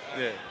got it,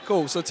 yeah.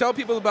 Cool. So tell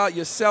people about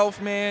yourself,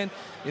 man.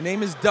 Your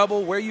name is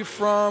Double. Where are you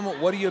from?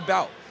 What are you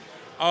about?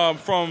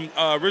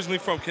 Originally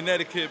from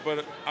Connecticut,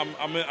 but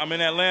I'm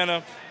in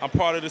Atlanta. I'm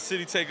part of the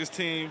City Takers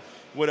team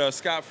with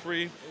Scott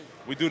Free.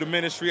 We do the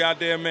ministry out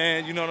there,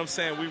 man. You know what I'm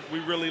saying? We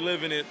really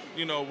live in it.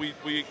 You know, we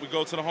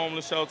go to the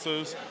homeless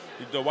shelters,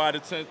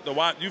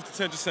 the youth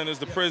detention centers,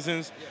 the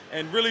prisons,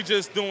 and really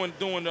just doing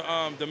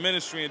the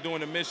ministry and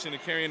doing the mission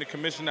and carrying the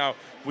commission out.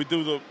 We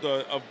do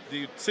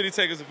the City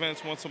Takers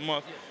events once a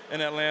month in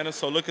Atlanta.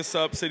 So look us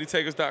up,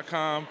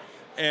 citytakers.com.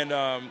 And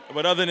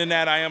but other than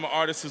that, I am an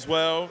artist as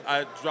well.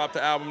 I dropped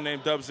an album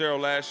named Dub Zero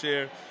last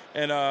year,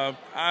 and I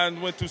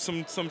went through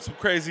some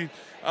crazy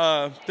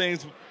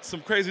things, some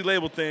crazy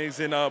label things,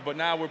 and but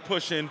now we're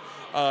pushing,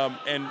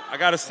 and I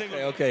got a single.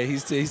 Okay,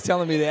 he's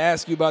telling me to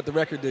ask you about the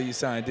record deal you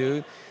signed,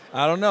 dude.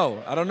 I don't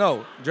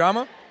know.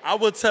 Drama? I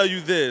will tell you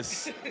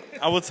this.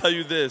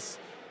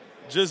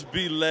 Just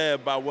be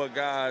led by what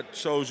God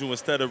shows you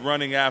instead of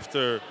running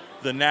after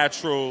the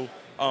natural,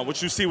 what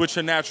you see with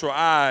your natural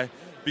eye,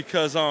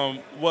 because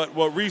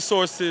what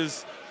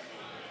resources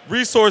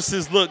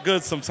look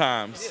good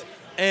sometimes.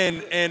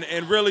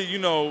 And really, you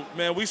know,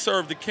 man, we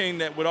serve the King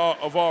that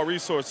of all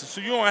resources. So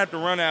you don't have to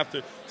run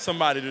after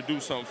somebody to do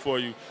something for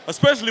you,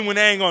 especially when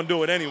they ain't gonna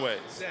do it anyways.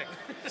 Exactly.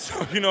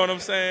 So you know what I'm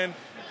saying?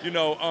 You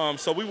know,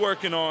 so we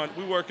working on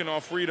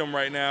freedom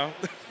right now,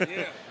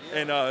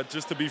 and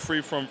just to be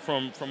free from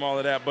all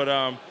of that. But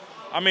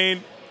I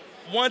mean,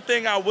 one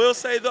thing I will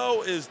say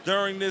though is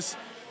during this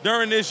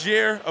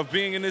year of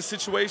being in this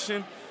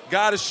situation,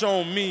 God has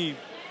shown me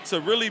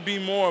to really be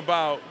more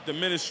about the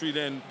ministry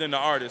than the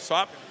artist. So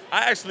I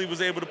actually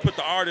was able to put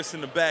the artist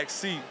in the back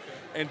seat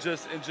and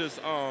just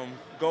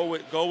go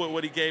with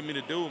what he gave me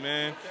to do,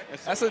 man.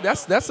 That's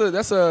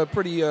a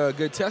pretty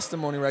good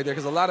testimony right there,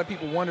 because a lot of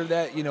people wonder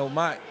that. You know,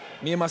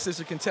 me and my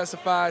sister can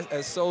testify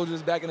as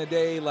soldiers back in the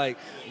day, like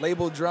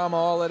label drama,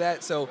 all of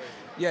that. So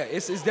yeah,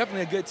 it's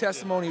definitely a good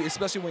testimony,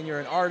 especially when you're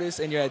an artist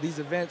and you're at these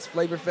events,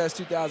 Flavor Fest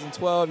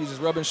 2012. You're just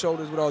rubbing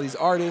shoulders with all these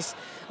artists,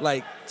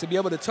 like to be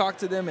able to talk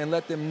to them and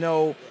let them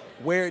know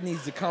where it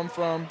needs to come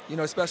from, you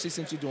know, especially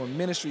since you're doing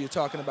ministry, you're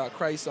talking about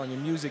Christ on your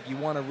music, you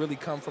want to really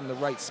come from the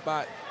right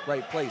spot,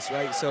 right place,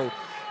 right? So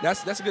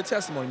that's a good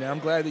testimony, man. I'm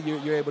glad that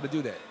you're able to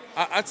do that.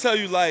 I tell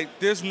you, like,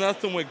 there's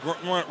nothing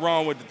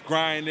wrong with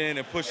grinding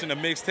and pushing the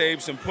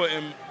mixtapes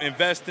and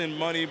investing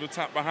money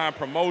behind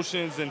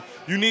promotions, and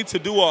you need to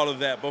do all of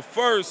that. But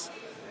first,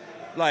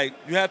 like,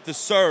 you have to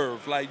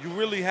serve. Like, you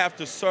really have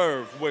to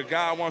serve where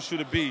God wants you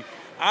to be.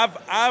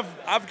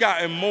 I've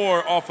gotten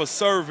more off of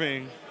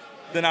serving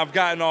than I've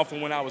gotten off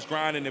of when I was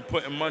grinding and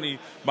putting money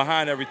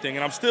behind everything.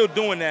 And I'm still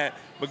doing that,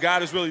 but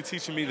God is really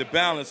teaching me the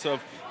balance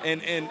of,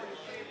 and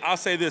I'll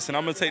say this, and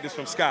I'm gonna take this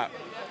from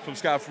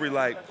Scott Free,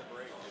 like,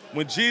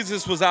 when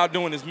Jesus was out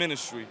doing his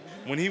ministry,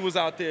 when he was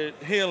out there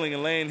healing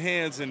and laying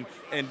hands and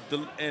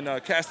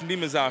casting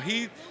demons out,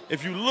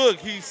 if you look,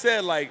 he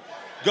said, like,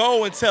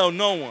 go and tell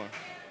no one.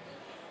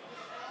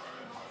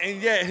 And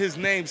yet his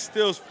name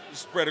still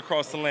spread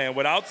across the land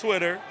without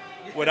Twitter,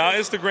 without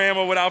Instagram,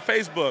 or without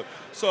Facebook.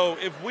 So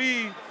if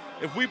we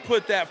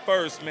put that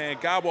first, man,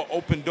 God will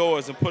open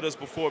doors and put us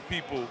before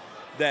people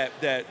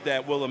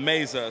that will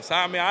amaze us.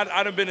 I mean,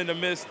 I've been in the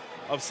midst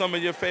of some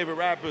of your favorite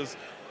rappers,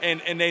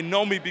 and they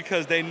know me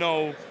because they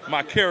know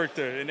my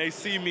character, and they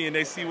see me and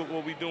they see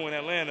what we do in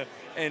Atlanta,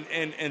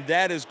 and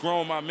that has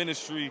grown my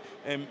ministry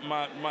and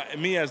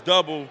me as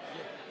Double,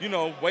 you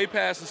know, way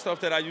past the stuff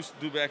that I used to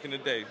do back in the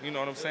day. You know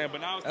what I'm saying?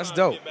 But now it's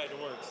time to get back to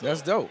work. So.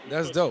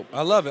 That's dope.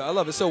 I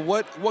love it. So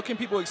what can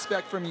people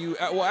expect from you?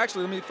 Well,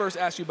 actually, let me first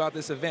ask you about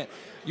this event.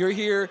 You're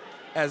here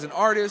as an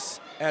artist,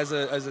 as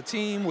a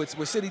team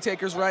with City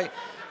Takers, right?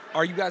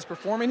 Are you guys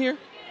performing here?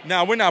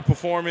 No, we're not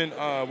performing.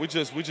 We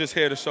just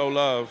here to show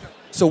love.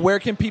 So where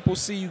can people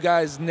see you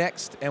guys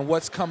next, and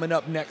what's coming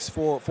up next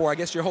for I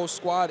guess your whole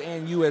squad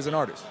and you as an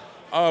artist?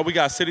 We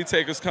got City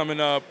Takers coming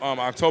up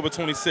October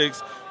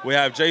 26th. We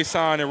have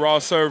JSon and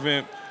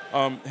Rawsrvnt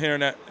here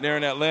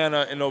in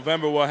Atlanta. In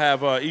November, we'll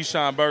have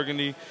Eshon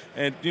Burgundy.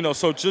 And, you know,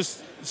 so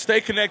just stay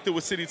connected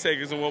with City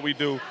Takers and what we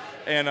do.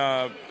 And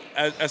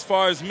as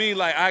far as me,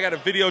 like, I got a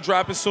video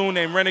dropping soon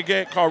named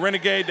called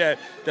Renegade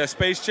that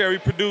Space Cherry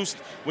produced.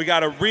 We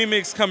got a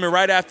remix coming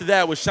right after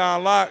that with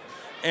Sean Locke.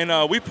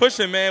 And we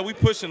pushing, man. We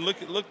pushing.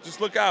 Just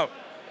look out.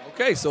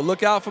 Okay, so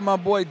look out for my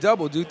boy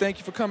Double, dude. Thank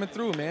you for coming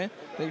through, man.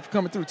 Thank you for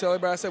coming through. Tell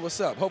everybody I said what's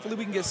up. Hopefully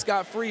we can get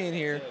Scott Free in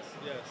here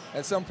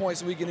at some point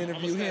so we can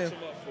interview him.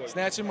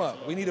 Snatch him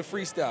up. We need a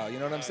freestyle. You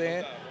know what I'm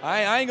saying?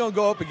 I ain't gonna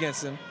go up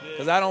against him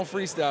because I don't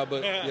freestyle.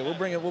 But yeah, we'll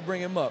bring him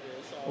up.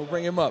 We'll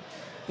bring him up.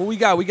 Who we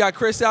got? We got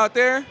Chris out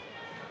there.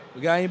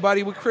 We got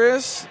anybody with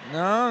Chris?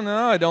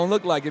 No, it don't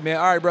look like it, man.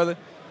 All right, brother.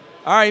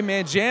 All right,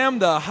 man.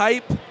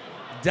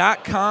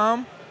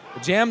 JamTheHype.com.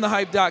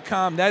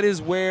 JamTheHype.com. That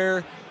is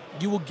where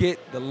you will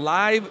get the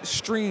live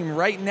stream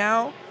right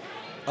now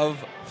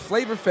of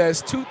Flavor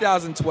Fest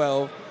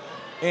 2012.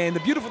 And the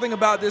beautiful thing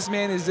about this,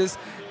 man, is this: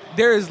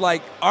 there is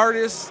like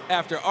artists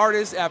after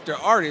artists after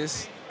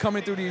artists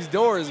coming through these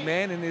doors,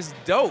 man, and it's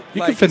dope.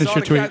 You like, can finish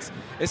your tweet. Cats,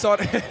 it's all.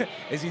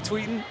 Is he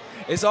tweeting?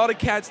 It's all the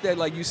cats that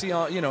like you see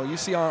on,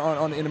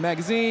 on in the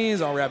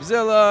magazines, on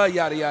Rapzilla,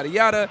 yada yada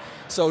yada.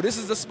 So this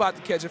is the spot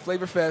to catch a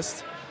Flavor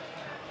Fest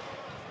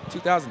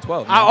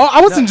 2012.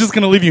 I wasn't just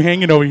gonna leave you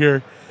hanging over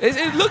here.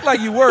 It looked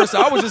like you were,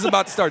 so I was just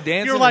about to start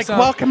dancing. You're like,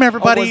 welcome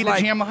everybody to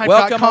JamTheHype.com.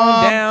 Welcome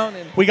on down.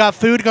 We got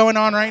food going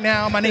on right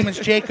now. My name is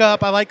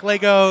Jacob. I like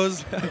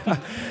Legos.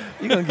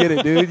 You're gonna get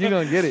it, dude. You're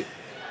gonna get it.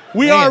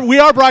 We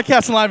are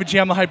broadcasting live at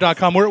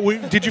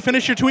JamTheHype.com. Did you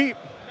finish your tweet?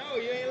 No,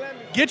 you ain't let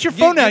me. Get your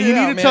phone out. You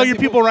need to tell your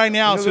people right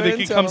now so they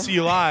can come see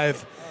you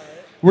live.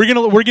 We're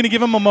gonna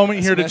give him a moment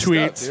here to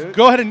tweet.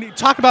 Go ahead and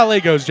talk about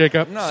Legos,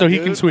 Jacob, so he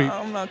can tweet.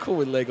 I'm not cool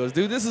with Legos,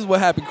 dude. This is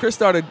what happened. Chris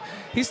started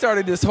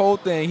this whole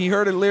thing. He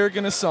heard a lyric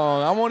in a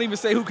song. I won't even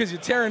say who because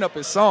you're tearing up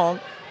his song.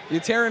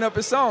 You're tearing up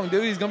his song,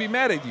 dude. He's gonna be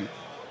mad at you.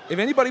 If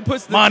anybody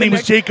puts my name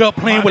is Jacob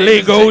playing with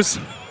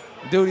Legos.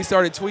 Dude, he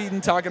started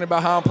tweeting, talking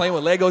about how I'm playing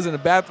with Legos in the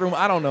bathroom.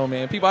 I don't know,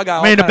 man. People, I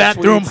got in the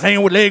bathroom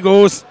playing with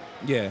Legos.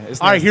 Yeah.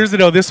 All right, here's the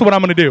deal. This is what I'm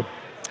gonna do.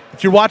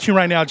 If you're watching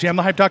right now,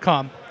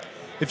 JamTheHype.com.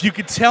 If you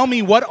could tell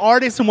me what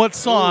artist and what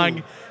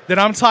song that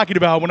I'm talking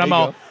about when I'm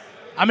out,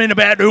 I'm in the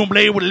bathroom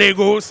playing with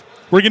Legos,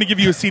 we're going to give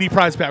you a CD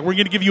prize pack. We're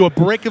going to give you a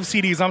brick of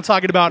CDs. I'm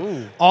talking about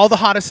all the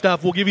hottest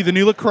stuff. We'll give you the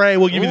new Lecrae.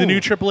 We'll give you the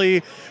new Triple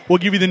E. We'll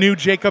give you the new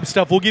Jacob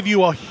stuff. We'll give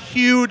you a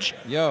huge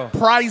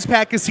prize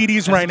pack of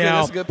CDs right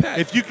now. That's a good pack.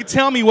 If you could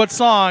tell me what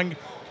song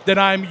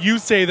that you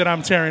say that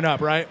I'm tearing up,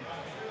 right?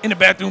 In the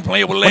bathroom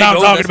playing with Legos. When I'm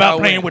talking about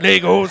playing with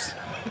Legos.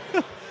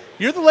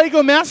 You're the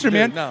Lego master,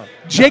 man. No.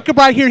 Jacob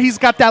right here, he's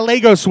got that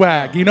Lego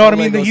swag. You know what I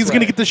mean? He's going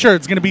to get the shirt.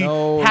 It's going to be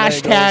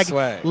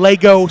hashtag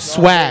Lego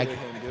swag.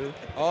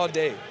 All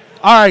day.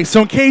 All right,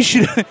 so in case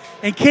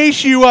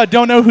you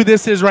don't know who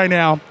this is right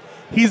now,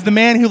 he's the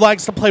man who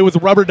likes to play with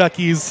rubber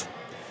duckies.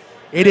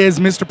 It is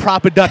Mr.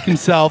 Prophet Duck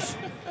himself,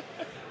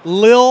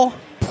 Lil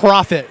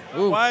Prophet.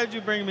 Why did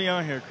you bring me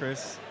on here,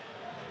 Chris?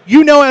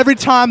 You know, every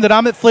time that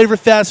I'm at Flavor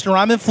Fest or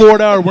I'm in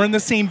Florida or we're in the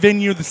same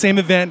venue, the same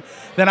event,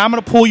 then I'm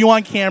going to pull you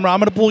on camera. I'm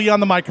going to pull you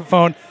on the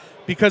microphone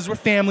because we're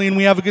family and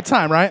we have a good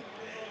time, right?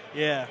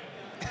 Yeah.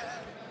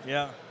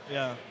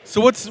 Yeah.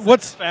 So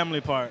what's family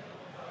part?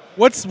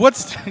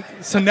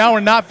 So now we're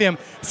not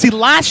family. See,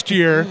 last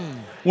year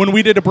when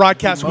we did a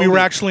broadcast, we were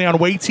actually on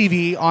Way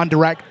TV, on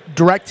Direct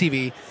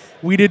TV.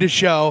 We did a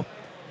show,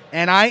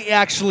 and I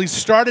actually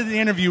started the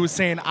interview with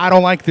saying, I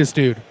don't like this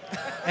dude.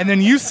 And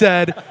then you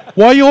said,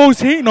 why are you always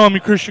hating on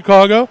me, Chris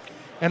Chicago?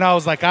 And I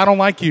was like, I don't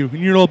like you. And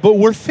you're like, but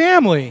we're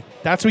family.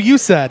 That's what you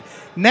said.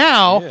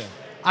 Now,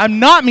 I'm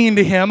not mean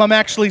to him. I'm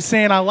actually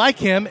saying I like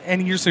him.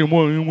 And you're saying,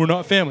 well, we're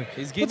not family.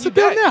 He's getting What's you the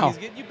deal back. now? He's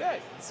getting you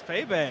back. It's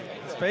payback.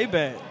 It's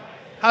payback.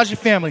 How's your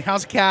family?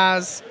 How's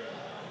Kaz?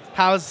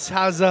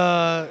 How's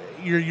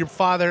your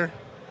father?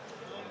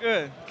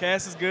 Good.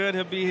 Cass is good.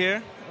 He'll be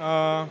here.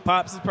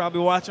 Pops is probably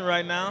watching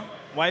right now.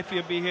 Wifey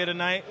will be here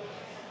tonight.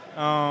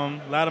 A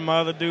lot of my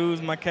other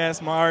dudes, my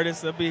cast, my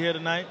artists, they'll be here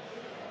tonight.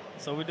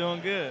 So we're doing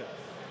good.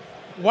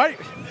 What?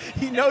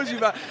 He knows you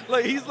about.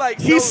 Like he's like.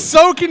 He's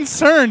so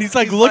concerned. He's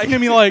like looking at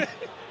me like,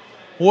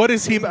 what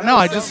is he about? No,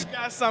 I just you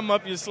got something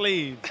up your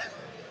sleeve.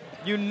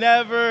 You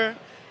never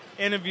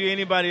interview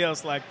anybody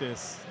else like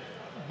this,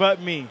 but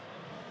me.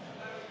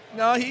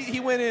 No, he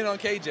went in on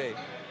KJ.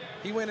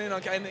 He went in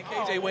on, and then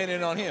KJ went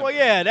in on him. Well,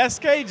 yeah, that's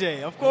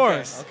KJ, of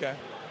course. Okay.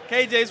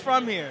 KJ's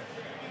from here.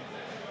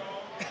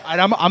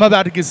 I'm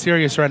about to get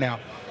serious right now.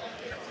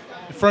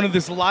 In front of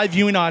this live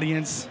viewing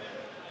audience,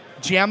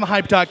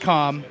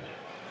 JamTheHype.com.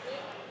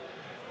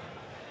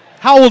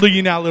 How old are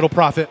you now, Little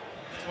Prophet?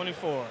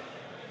 24.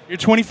 You're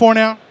 24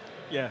 now?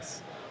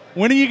 Yes.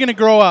 When are you going to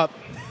grow up?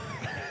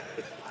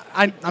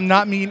 I'm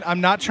not mean.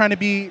 I'm not trying to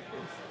be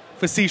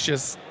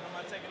facetious. Am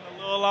I taking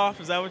the lil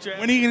off? Is that what you're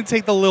asking? When are you going to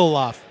take the lil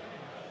off?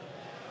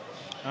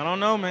 I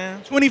don't know,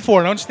 man.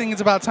 24. Don't you think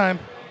it's about time?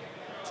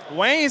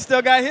 Wayne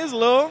still got his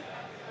lil.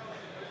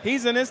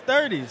 He's in his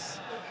 30s.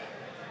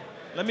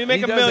 Let me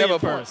make a million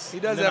first. He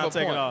does have a point.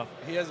 Take it off.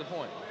 He has a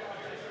point.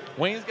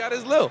 Wayne's got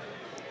his lil.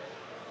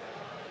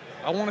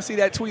 I want to see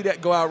that tweet that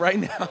go out right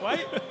now.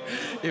 What?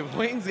 If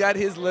Wayne's got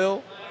his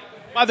lil.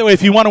 By the way,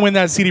 if you want to win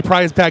that CD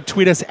prize pack,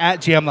 tweet us at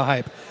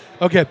JamTheHype.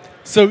 Okay,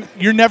 so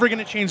you're never going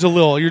to change the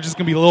lil. You're just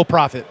going to be Lil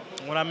Prophet.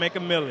 When I make a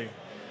million.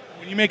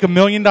 When you make $1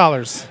 million.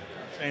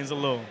 Change the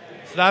lil.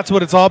 So that's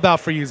what it's all about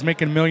for you, is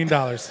making $1 million.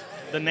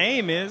 The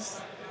name is.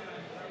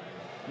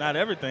 Not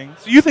everything.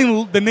 So you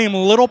think the name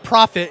Little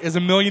Prophet is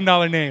 $1 million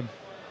name?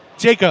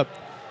 Jacob,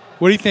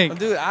 what do you think?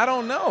 Dude, I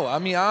don't know. I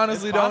mean, I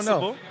honestly don't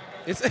know.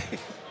 It's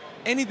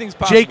anything's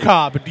possible.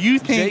 Jacob, do you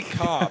think?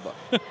 Jacob.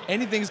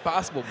 Anything's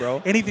possible,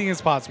 bro. Anything is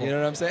possible. You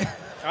know what I'm saying?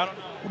 I don't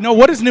know. No,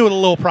 what is new with the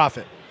Little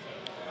Prophet?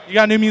 You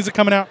got new music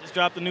coming out? Just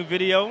dropped a new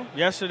video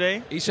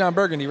yesterday. JSon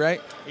Burgundy,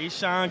 right?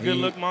 JSon, Good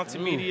Look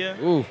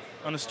Multimedia. Ooh.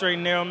 On the Straight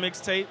and Narrow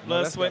mixtape,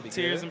 Blood, Sweat,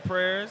 Tears, and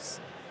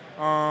Prayers.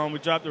 We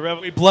dropped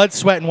the Blood,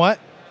 Sweat, and what?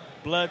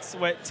 Blood,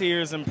 Sweat,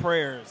 Tears, and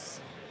Prayers.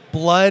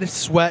 Blood,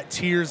 Sweat,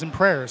 Tears, and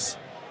Prayers.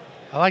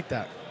 I like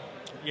that.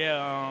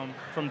 Yeah,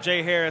 from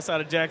Jay Harris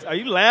out of Jackson. Are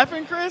you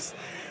laughing, Chris?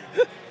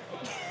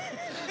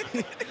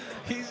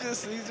 He's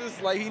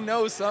just like he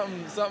knows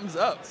something's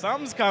up.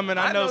 Something's coming.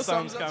 I know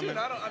something's up coming. Too.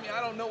 I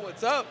don't know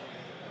what's up,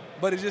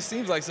 but it just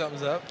seems like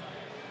something's up.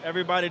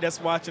 Everybody that's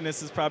watching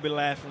this is probably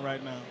laughing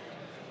right now.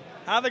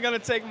 How are they gonna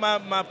take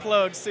my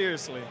plug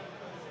seriously?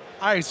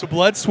 All right, so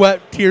Blood,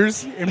 Sweat,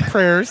 Tears, and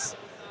Prayers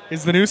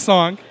is the new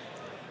song.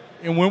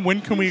 And when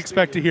can we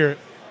expect to hear it?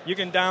 You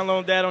can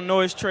download that on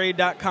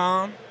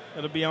noisetrade.com.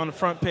 It'll be on the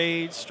front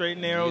page, Straight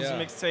and Narrows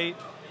mixtape.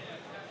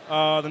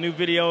 The new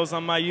videos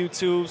on my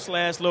YouTube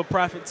 /Lil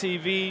Prophet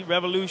TV.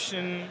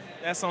 Revolution,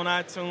 that's on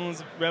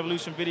iTunes.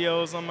 Revolution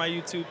videos on my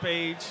YouTube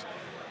page.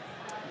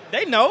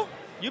 They know.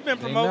 You've been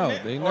promoting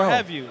it, or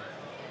have you?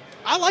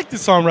 I like the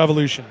song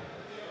Revolution.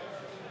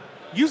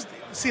 You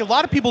see, a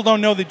lot of people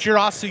don't know that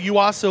you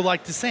also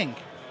like to sing.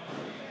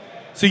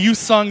 So you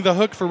sung the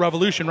hook for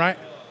Revolution, right?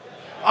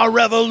 A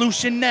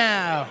revolution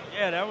now.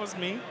 Yeah, that was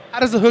me. How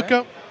does the hook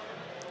go?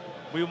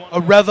 A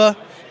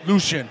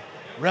revolution.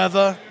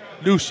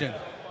 Revolution.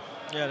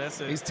 Yeah,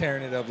 that's it. He's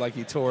tearing it up like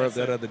he tore up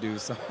that other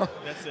dude's song.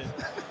 That's it.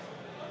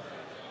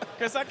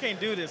 Because I can't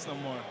do this no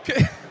more.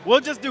 We'll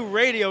just do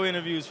radio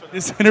interviews.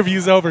 This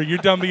interview's over. You're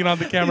done being on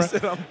the camera.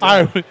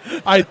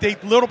 I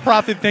think Little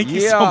Prophet, thank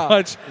you so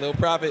much. Little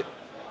Prophet.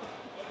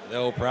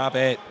 Little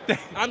Prophet.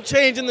 I'm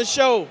changing the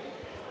show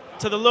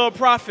to the Little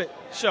Prophet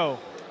Show.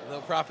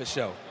 Little Prophet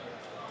Show.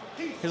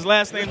 His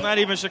last name's not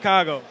even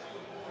Chicago.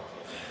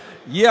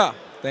 Yeah.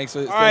 Thanks for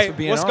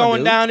being on, what's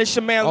going down? It's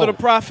your man, Little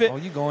Prophet. Oh,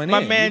 you going in.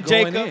 My man,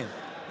 Jacob.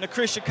 The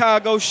Chris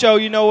Chicago Show,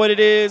 you know what it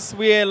is.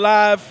 We at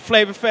live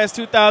Flavor Fest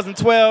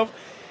 2012.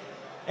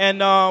 And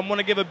want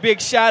to give a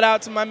big shout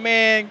out to my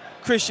man,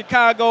 Chris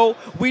Chicago.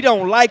 We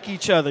don't like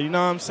each other, you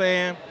know what I'm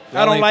saying?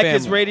 I don't like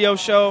his radio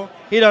show.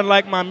 He doesn't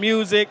like my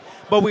music.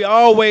 But we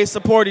always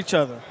support each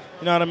other.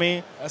 You know what I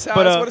mean? That's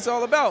what it's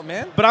all about,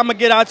 man. But I'm going to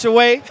get out your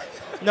way.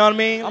 You know what I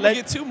mean? I'm going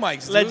to get 2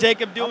 mics, dude. Let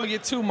Jacob do it. I'm going to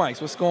get 2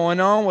 mics. What's going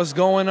on? What's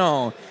going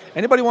on?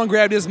 Anybody want to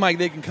grab this mic,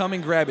 they can come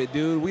and grab it,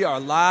 dude. We are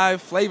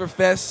live, Flavor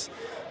Fest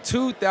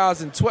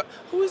 2012.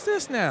 Who is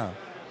this now?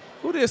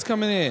 Who this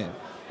coming in?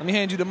 Let me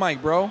hand you the mic,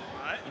 bro.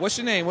 Right. What's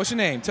your name? What's your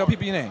name? Tell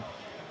people your name.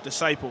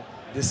 Disciple.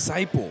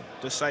 Disciple.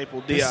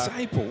 Disciple.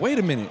 Disciple. Wait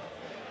a minute.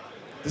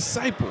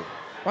 Disciple.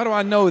 Why do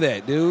I know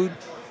that, dude?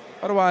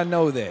 Why do I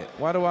know that?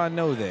 Why do I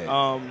know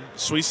that?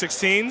 Sweet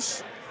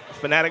 16s.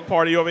 Fanatic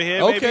party over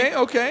here, okay,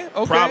 okay.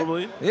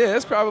 Probably. Yeah,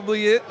 that's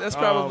probably it. That's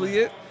probably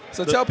it.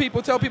 So tell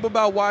people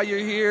about why you're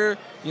here,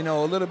 you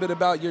know, a little bit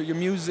about your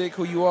music,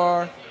 who you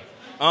are.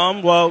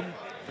 Well,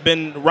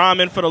 been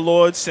rhyming for the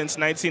Lord since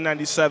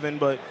 1997,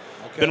 but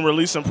been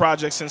releasing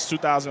projects since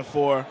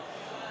 2004.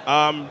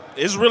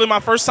 It's really my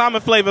first time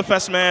at Flavor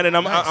Fest, man, and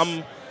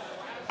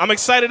I'm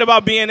excited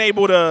about being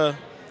able to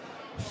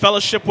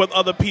fellowship with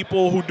other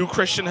people who do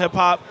Christian hip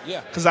hop.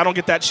 Yeah. Because I don't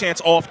get that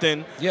chance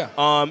often. Yeah.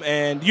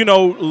 And you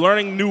know,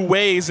 learning new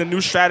ways and new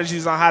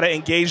strategies on how to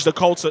engage the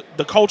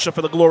culture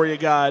for the glory of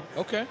God.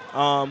 Okay.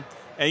 And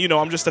you know,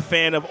 I'm just a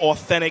fan of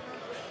authentic,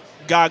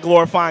 God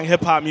glorifying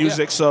hip hop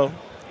music. Yeah. So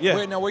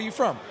yeah. Where are you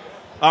from?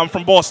 I'm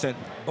from Boston.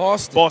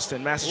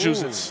 Boston,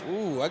 Massachusetts.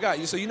 Ooh, I got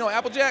you. So you know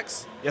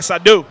Applejacks? Yes, I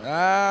do.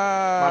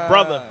 Ah. My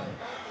brother.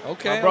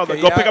 Okay. My brother.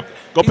 Okay,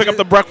 Go pick up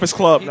the Breakfast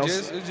Club. He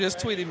just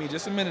tweeted me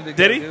just a minute ago.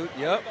 Did he? Dude.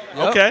 Yep.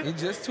 Okay. He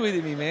just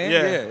tweeted me, man.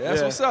 Yeah.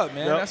 That's what's up,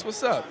 man. Yep. That's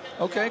what's up.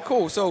 Okay,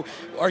 cool. So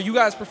are you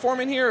guys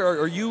performing here, or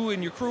are you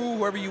and your crew,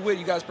 whoever you with,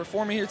 you guys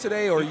performing here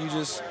today, or are you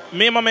just?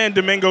 Me and my man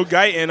Domingo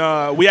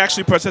Guyton, we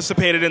actually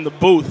participated in the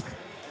booth,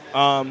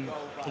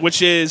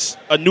 which is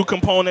a new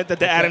component that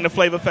they're adding to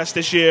Flavor Fest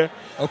this year.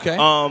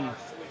 Okay.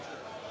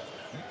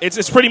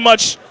 It's pretty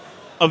much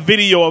a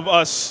video of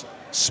us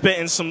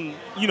spitting some,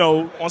 you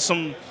know, on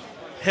some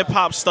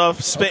hip-hop stuff,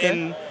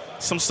 spitting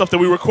some stuff that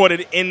we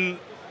recorded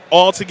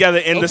all together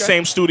in the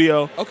same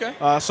studio. Okay.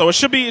 So it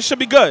should be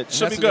good.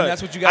 Should be good. And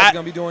that's what you guys are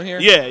gonna be doing here.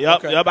 Yeah.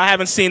 Yep. Yep. I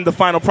haven't seen the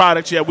final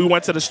product yet. We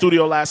went to the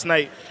studio last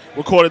night,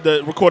 recorded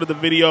the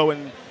video, and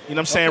you know what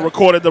I'm saying,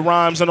 recorded the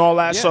rhymes and all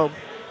that. Yeah. So.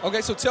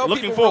 Okay, so tell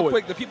people real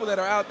quick, the people that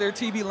are out there,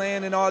 TV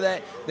land and all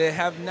that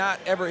have not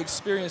ever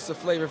experienced the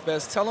Flavor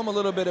Fest, tell them a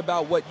little bit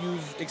about what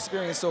you've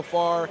experienced so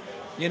far,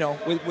 you know,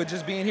 with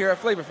just being here at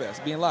Flavor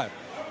Fest, being live.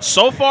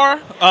 So far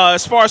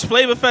as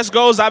Flavor Fest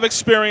goes, I've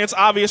experienced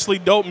obviously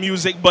dope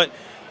music, but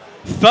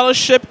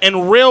fellowship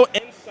and real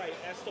insight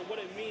as to what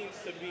it means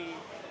to be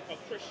a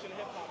Christian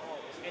hip-hop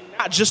artist, and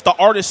not just the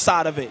artist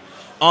side of it.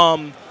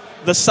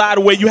 the side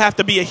where you have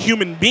to be a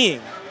human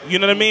being. You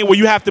know what I mean? Where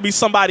you have to be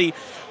somebody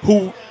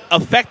who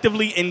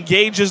effectively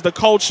engages the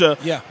culture,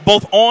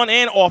 both on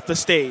and off the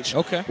stage.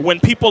 Okay. When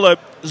people are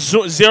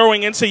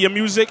zeroing into your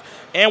music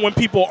and when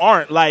people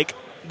aren't, like,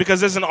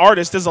 because as an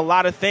artist, there's a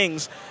lot of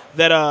things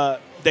that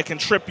can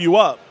trip you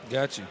up.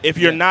 Got you. If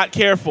you're not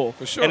careful.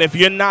 For sure. And if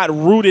you're not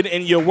rooted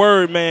in your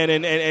word, man,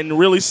 and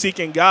really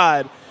seeking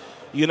God,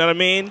 you know what I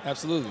mean?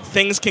 Absolutely.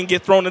 Things can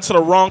get thrown into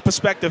the wrong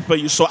perspective for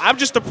you. So I've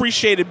just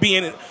appreciated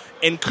being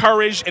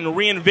encouraged and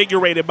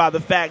reinvigorated by the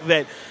fact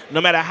that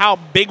no matter how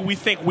big we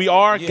think we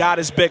are, God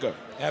is bigger.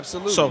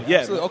 Absolutely. So, yeah.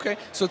 Absolutely. Okay.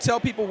 So tell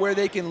people where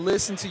they can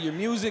listen to your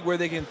music, where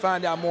they can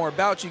find out more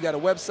about you. You got a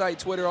website,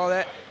 Twitter, all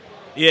that?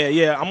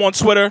 Yeah. I'm on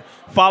Twitter.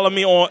 Follow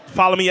me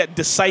at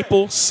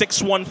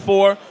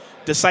Disciple614.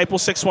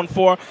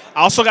 Disciple614.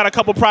 I also got a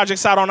couple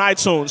projects out on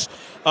iTunes.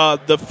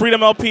 The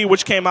Freedom LP,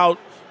 which came out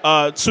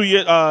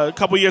a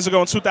couple years ago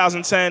in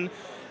 2010.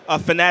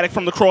 Fanatic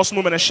from the Cross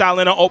Movement and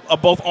Shaolin are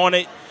both on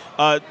it.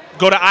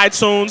 Go to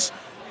iTunes,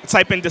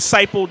 type in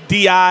Disciple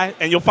DI,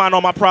 and you'll find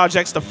all my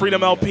projects. The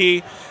Freedom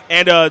LP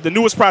and the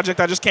newest project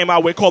I just came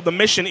out with called the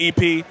Mission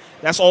EP.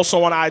 That's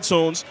also on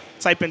iTunes.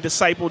 Type in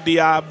Disciple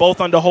DI,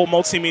 both under Whole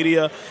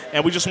Multimedia,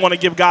 and we just want to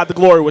give God the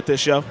glory with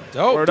this, yo.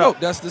 Dope.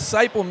 That's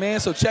Disciple, man.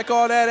 So check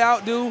all that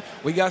out, dude.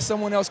 We got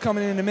someone else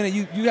coming in a minute.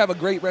 You have a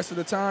great rest of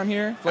the time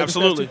here.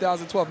 Absolutely.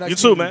 2012. Nice you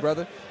to too, meet man.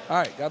 Brother. All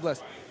right. God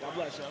bless. God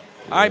bless, yo. All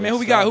right, man. Who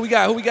we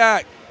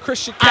got? Chris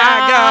Chicago.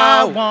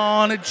 I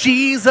want a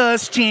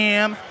Jesus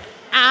jam.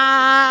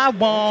 I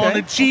want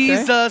a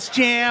Jesus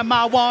jam.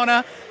 I want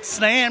a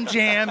slam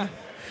jam.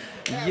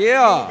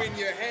 Yeah. Moving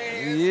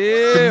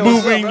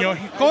your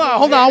hands.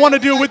 Hold on. I want to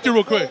do it with you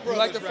real quick. You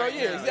like the fro?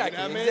 Yeah,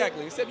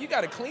 exactly. Except you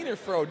got a cleaner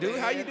fro, dude.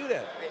 How you do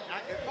that?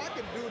 If I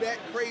could do that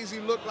crazy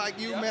look like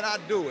you, man,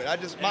 I'd do it.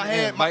 My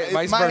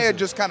vice head versa.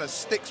 just kind of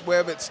sticks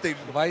wherever it sticks.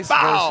 Vice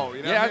Bow, versa.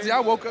 you know what I mean? I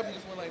woke up and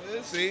just went like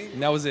this. See?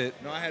 And that was it.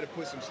 No, I had to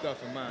put some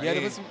stuff in mine. You had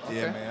to put some?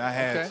 Yeah, Okay. man, I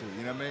had Okay. to.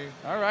 You know what I mean?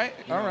 All right.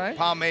 You All know, right.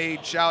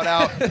 Pomade, shout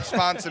out,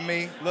 sponsor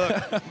me. Look.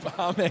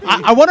 Pomade.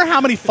 I wonder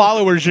how many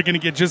followers you're going to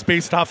get just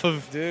based off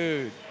of.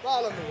 Dude.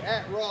 Follow me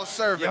at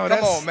Rawsrvnt. Yo,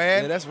 Come on,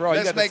 man. Yeah, that's raw.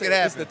 Let's make it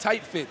happen. It's the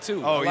tight fit,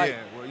 too. Oh, like, yeah.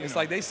 Well, it's know.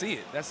 like they see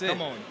it. That's it.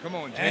 Come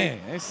on, Jay.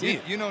 Dang, they see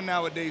it. You know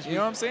nowadays. You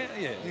know what I'm saying?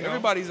 Yeah. You know.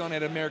 Everybody's on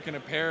that American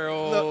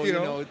Apparel, Look, you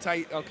know,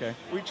 tight. Okay.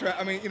 We try.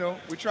 I mean,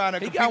 we're trying to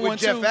He compete got with one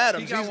Jeff too.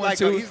 Adams. He got He's one like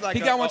too. he's like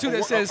he got one too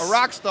that says a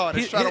rock star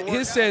that's trying to work.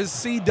 His says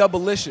 "See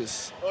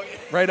Doublelicious,"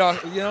 right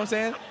off. You know what I'm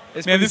saying?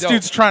 It's Man, this pretty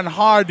dude's dope. trying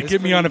hard to It's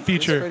get me on a pretty-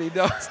 it's feature. pretty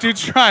dope. This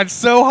dude's trying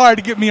so hard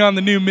to get me on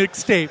the new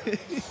mixtape.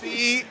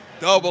 See,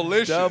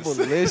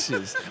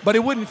 Doublelicious. But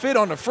it wouldn't fit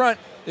on the front.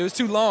 It was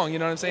too long. You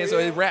know what I'm saying? So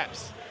it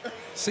wraps.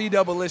 See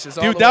Doublelicious.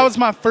 all Dude, the that way. was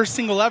my first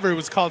single ever. It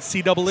was called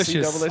C Doublelicious. See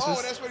Doublelicious.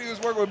 Oh, that's when he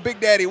was working with Big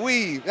Daddy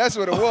Weave. That's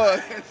what it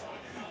was.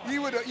 You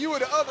were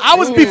the other. I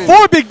was dude.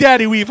 before Big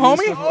Daddy Weave,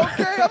 homie.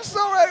 Okay, I'm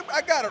sorry.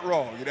 I got it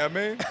wrong. You know what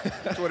I mean?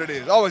 That's what it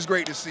is. Always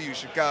great to see you,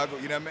 Chicago.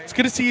 You know what I mean? It's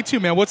good to see you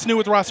too, man. What's new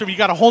with Rawsrvnt? You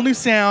got a whole new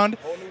sound.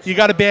 You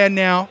got a band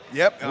now.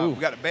 Yep. We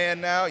got a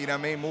band now. You know what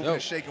I mean? Moving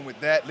and shaking with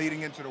that,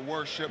 leading into the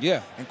worship.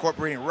 Yeah.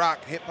 Incorporating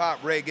rock, hip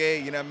hop,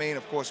 reggae. You know what I mean?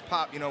 Of course,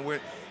 pop. You know, we're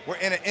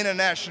in an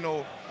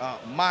international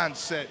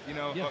mindset. You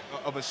know,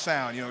 of a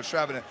sound. You know,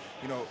 striving to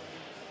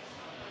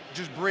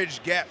just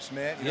bridge gaps,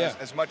 man. You know,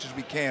 as much as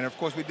we can. Of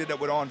course, we did that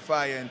with On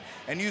Fire,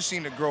 and you've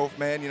seen the growth,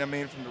 man. You know what I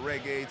mean? From the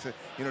reggae to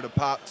the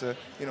pop to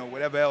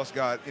whatever else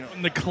God.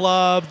 In the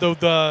club,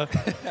 the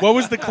what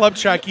was the club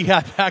track you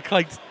had back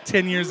like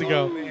 10 years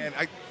ago? Man,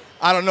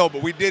 I don't know,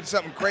 but we did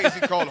something crazy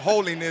called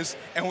Holiness,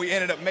 and we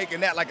ended up making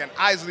that like an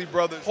Isley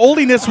Brothers.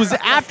 Holiness was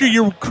after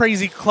your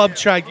crazy club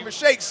track.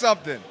 Shake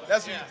something.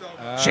 That's what you're talking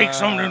about. Shake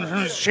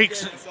something, shake.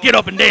 Get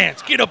up and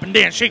dance. Get up and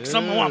dance. Shake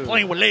something while I'm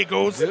playing with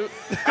Legos.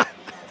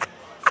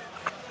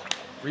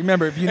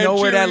 Remember, if you know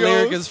where that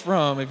lyric is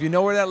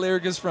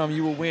from,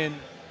 you will win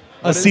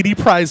A CD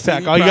prize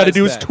pack. All you got to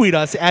do is tweet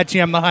us at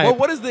Jam the Hype. Well,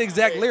 what is the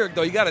exact lyric,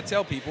 though? You got to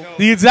tell people.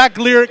 The exact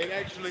lyric.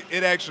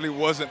 It actually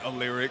wasn't a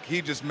lyric.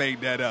 He just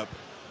made that up.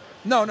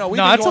 No, we've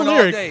been going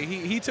all day.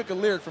 He took a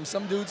lyric from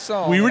some dude's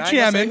song. We were and I ain't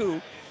gonna say jamming.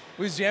 who.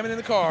 We was jamming in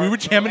the car. We were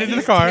jamming in the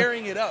He's car.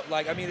 tearing it up.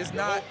 Like, I mean, it's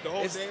not. The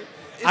whole day?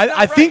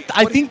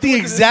 I think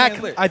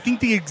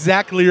the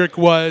exact lyric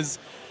was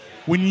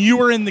when you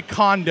were in the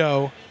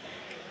condo.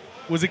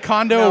 Was it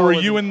condo No, or were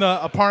it you wasn't. in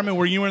the apartment?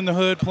 Were you in the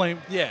hood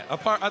playing? Yeah, I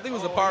think it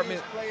was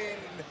apartment.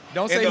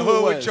 Don't say in the who it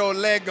hood was. with your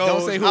Legos.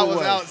 Don't say who I it was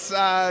was.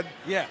 outside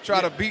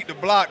trying yeah. to beat the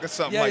block or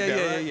something like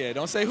that. Right? Yeah.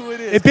 Don't say who it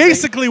is. It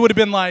basically would have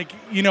been like,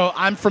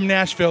 I'm from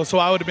Nashville, so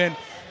I would have been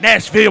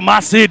Nashville,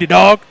 my city,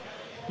 dog.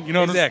 You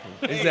know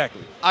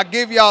exactly. I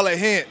give y'all a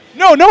hint.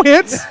 No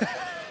hints.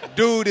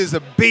 Dude is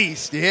a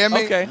beast. You hear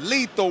me? Okay.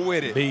 Lethal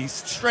with it.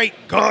 Beast.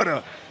 Straight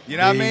gutter. You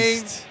know what I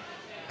mean?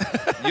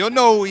 You'll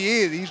know who he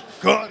is. He's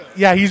gutter.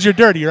 Yeah, he's your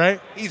dirty,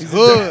 right? He's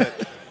hood.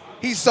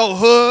 He's so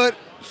hood.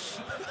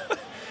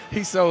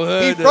 He's so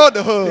hood. He from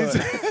the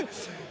hood.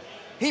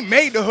 He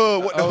made the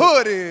hood what the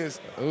hood is.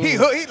 He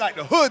like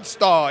the hood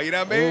star. You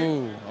know what I mean?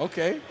 Ooh,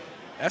 okay.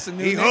 That's a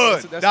new He name.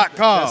 hood.com.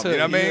 That's hood. You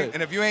know what I mean? Hood.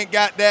 And if you ain't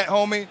got that,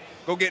 homie,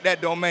 go get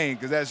that domain,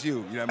 because that's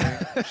you. You know what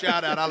I mean?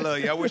 Shout out, I love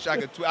you. I wish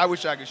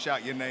I could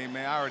shout your name,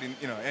 man. I already,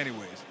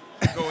 anyways.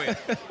 Go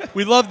ahead.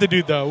 We love the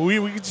dude, though. We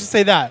could just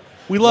say that.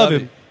 We love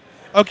him.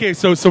 Okay,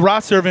 so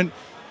Rawsrvnt,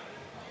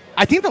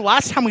 I think the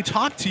last time we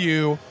talked to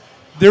you,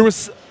 there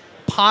was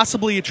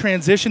possibly a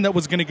transition that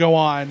was going to go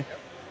on,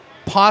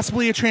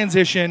 possibly a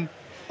transition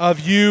of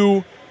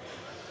you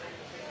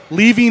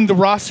leaving the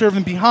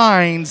Rawsrvnt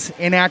behind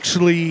and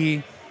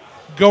actually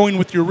going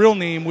with your real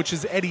name, which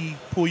is Eddie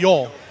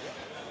Puyol.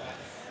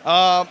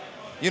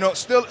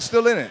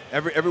 Still in it.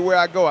 Everywhere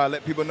I go, I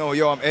let people know,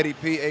 yo, I'm Eddie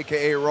P,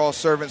 a.k.a.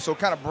 Rawsrvnt. So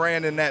kind of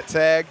branding that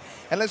tag,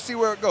 and let's see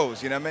where it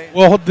goes. You know what I mean?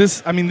 Well,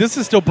 this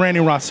is still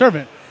branding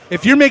Rawsrvnt.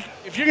 If you're going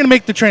to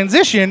make the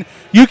transition,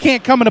 you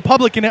can't come into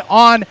public and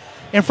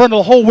in front of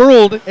the whole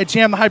world at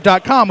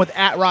jamthehype.com with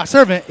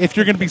 @Rawsrvnt if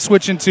you're going to be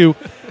switching to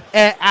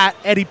at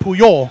Eddie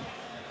Puyol.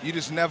 You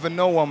just never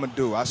know what I'm going to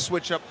do. I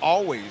switch up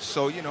always.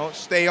 So,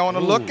 stay on the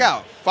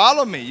lookout.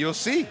 Follow me. You'll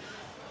see.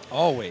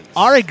 Always.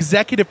 Our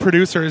executive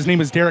producer, his name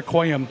is Derek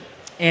Koyam,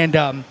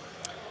 and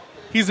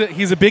he's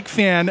a big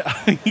fan.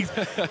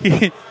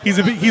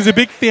 he's a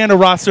big fan of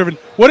Rawsrvnt.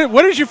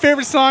 What is your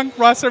favorite song,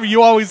 Rawsrvnt?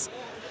 You always.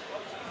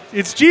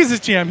 It's Jesus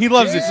Jam. He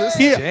loves Jesus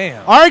it.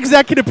 Jam. Our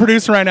executive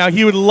producer right now,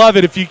 he would love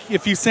it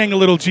if you sang a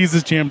little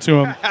Jesus Jam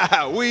to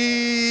him.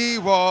 We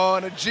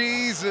want a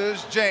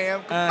Jesus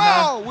Jam. Come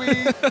on,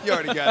 You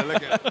already got it.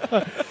 Look at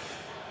it.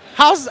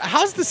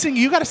 How's the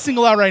singing? You got a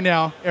single out right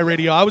now at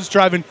radio. I was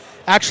driving.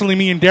 Actually,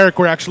 me and Derek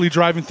were actually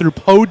driving through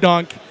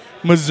Podunk,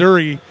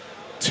 Missouri,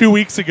 2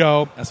 weeks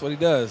ago. That's what he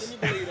does.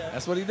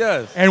 That's what he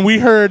does. And we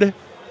heard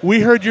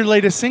your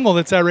latest single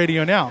that's at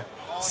radio now,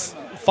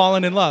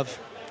 "Falling in Love."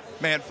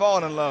 Man,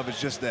 falling in love is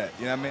just that.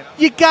 You know what I mean?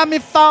 You got me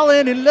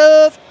falling in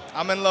love.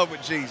 I'm in love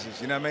with Jesus.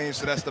 You know what I mean?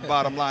 So that's the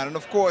bottom line. And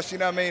of course, you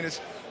know what I mean?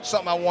 It's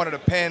something I wanted to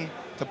pen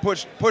to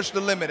push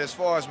the limit as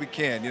far as we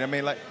can. You know what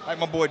I mean? Like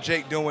my boy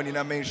Jake doing. You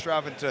know what I mean?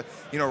 Striving to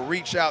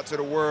reach out to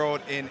the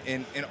world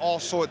in all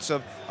sorts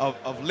of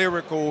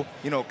lyrical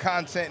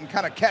content and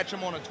kind of catch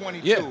them on a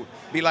 22. Yeah.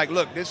 Be like,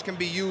 look, this can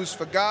be used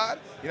for God.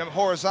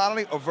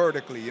 Horizontally or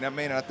vertically. You know what I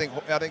mean? And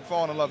I think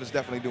falling in love is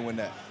definitely doing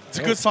that. It's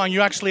a good song.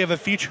 You actually have a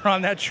feature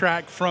on that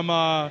track from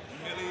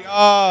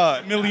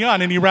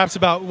Million, and he raps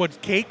about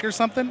what, cake or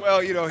something? Well,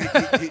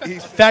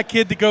 he's fat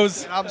kid that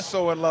goes. I'm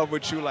so in love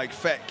with you, like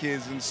fat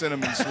kids and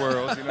cinnamon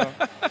swirls.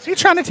 Is he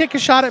trying to take a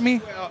shot at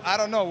me? Well, I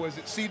don't know. Was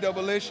it C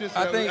Double-licious?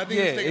 I think he's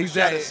taking exactly. a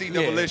shot at C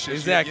Double-licious.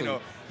 Yeah, exactly.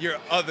 Your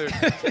other,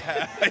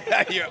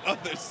 your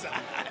other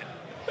side.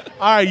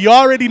 All right, you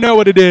already know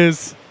what it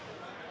is,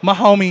 my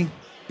homie.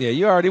 Yeah,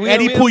 you already.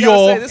 Eddie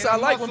Puyol. This I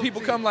like when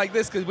people come like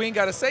this because we ain't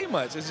got to say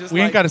much. It's just we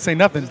ain't got to say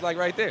nothing. It's like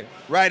right there,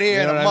 right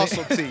here in a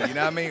muscle tee. You know what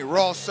I mean?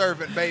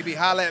 Rawsrvnt, baby.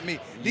 Holla at me.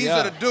 These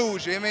are the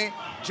dudes. You know what I mean?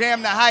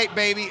 Jam the hype,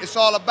 baby. It's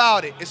all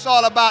about it. It's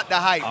all about the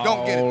hype.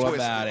 Don't get it twisted. All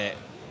about it.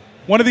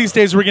 One of these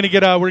days, we're gonna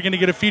get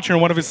a feature in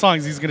one of his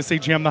songs. He's gonna say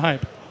 "Jam the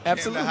Hype."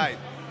 Absolutely. Jam the hype.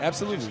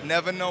 Absolutely. Just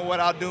never know what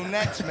I'll do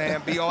next,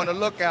 man. Be on the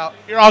lookout.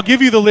 Here, I'll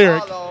give you the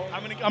lyric. Follow.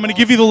 I'm gonna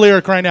give you the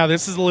lyric right now.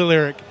 This is the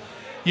lyric.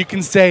 You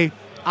can say,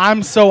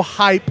 "I'm so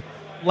hype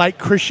like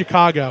Chris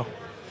Chicago."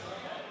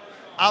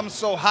 I'm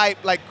so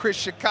hype like Chris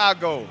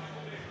Chicago.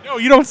 No,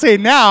 you don't say it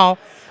now.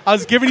 I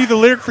was giving you the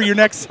lyric for your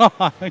next song.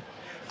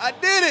 I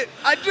did it.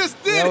 I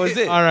just did it. That was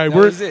it. All right, that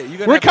we're was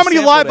it. we're coming to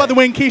you live, by the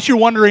way, in case you're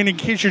wondering, in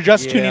case you're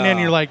just tuning in,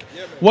 you're like,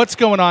 what's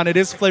going on? It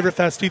is Flavor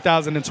Fest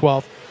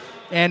 2012.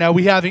 And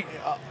we have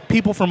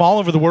people from all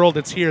over the world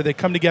that's here. They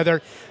come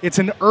together. It's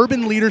an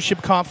urban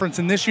leadership conference,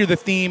 and this year the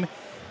theme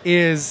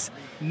is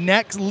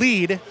next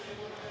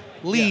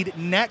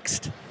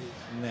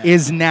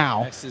is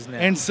now. Next is now.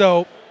 And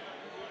so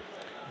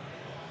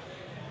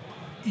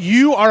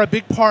you are a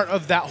big part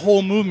of that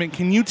whole movement.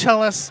 Can you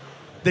tell us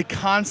the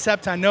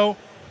concept? I know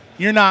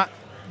you're not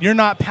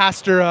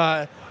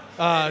Pastor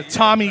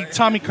Tommy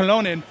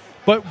Colonin,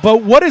 but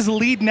what does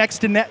lead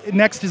next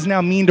is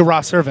now mean to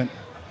Rawsrvnt?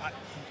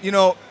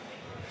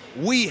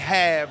 We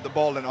have the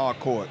ball in our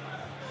court.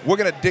 We're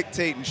gonna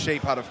dictate and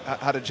shape how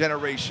the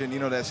generation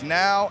that's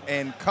now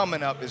and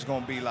coming up is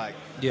gonna be like.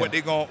 Yeah. What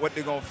they're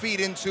gonna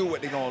feed into,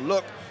 what they're gonna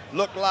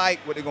look like,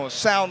 what they're gonna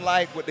sound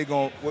like, what they're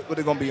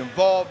gonna be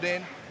involved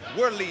in.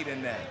 We're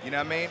leading that, you know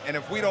what I mean? And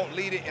if we don't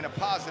lead it in a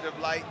positive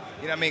light,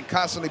 you know what I mean,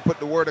 constantly put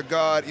the word of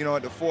God,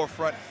 at the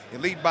forefront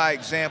and lead by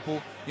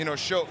example,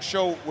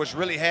 show what's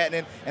really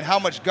happening and how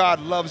much God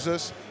loves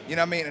us, you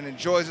know what I mean, and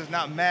enjoys us,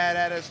 not mad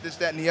at us, this,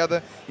 that, and the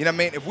other. You know what I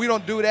mean? If we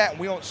don't do that and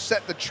we don't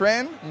set the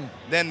trend,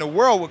 then the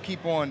world will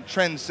keep on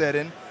trend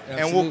setting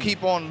and we'll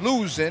keep on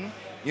losing,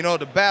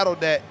 the battle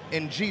that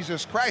in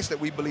Jesus Christ that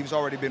we believe has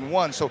already been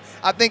won. So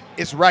I think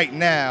it's right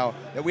now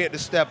that we have to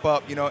step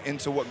up,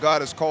 into what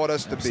God has called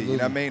us to be. You know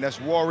what I mean?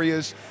 That's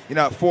warriors,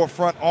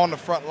 forefront, on the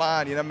front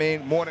line, you know what I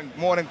mean?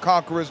 More than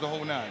conquerors, the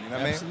whole nine, you know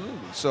what I mean?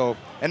 So,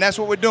 and that's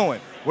what we're doing.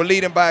 We're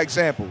leading by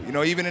example.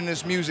 Even in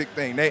this music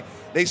thing,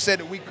 they said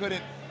that we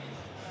couldn't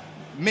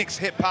mix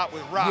hip-hop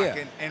with rock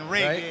and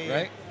reggae.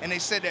 Right. And they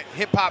said that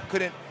hip-hop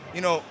couldn't,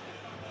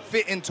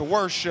 fit into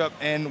worship,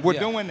 and we're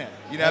doing that.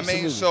 You know what I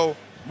mean? So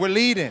we're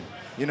leading.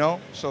 You know,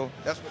 so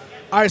that's what.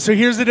 All right, so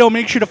here's the deal.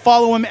 Make sure to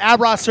follow him at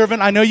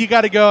Rawsrvnt. I know you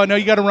got to go. I know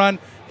you got to run.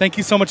 Thank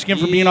you so much again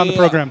for being on the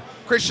program.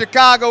 Chris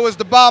Chicago is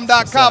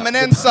thebomb.com and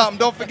then something.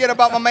 Don't forget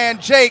about my man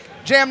Jake.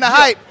 Jam the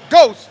hype.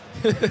 Ghost.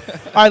 All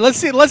right, let's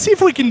see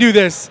if we can do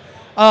this.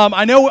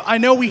 I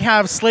know we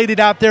have slated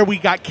out there. We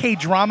got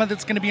KDrama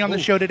that's going to be on the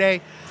show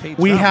today.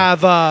 We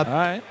have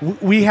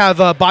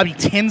Bobby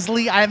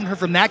Tinsley. I haven't heard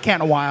from that cat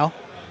in a while.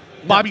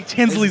 Bobby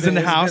Tinsley's in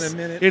the house.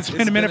 It's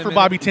been a minute for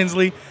Bobby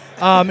Tinsley.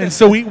 And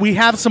so we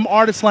have some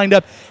artists lined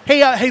up.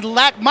 Hey,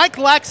 Mike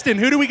Laxton,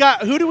 who do we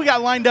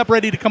got lined up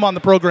ready to come on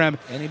the program?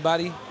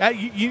 Anybody?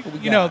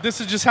 You know,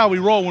 this is just how we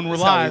roll when we're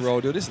live. How we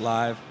roll, dude. It's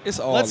live. It's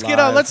all Let's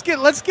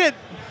live.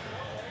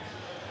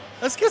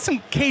 Let's get some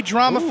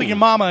KDrama for your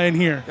mama in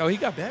here. Yo, he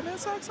got Batman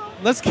socks on?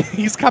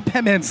 He's got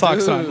Batman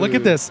socks on. Look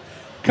at this.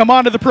 Come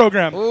on to the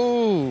program.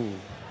 Ooh.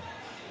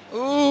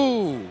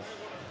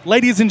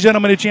 Ladies and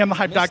gentlemen at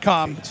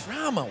jamthehype.com.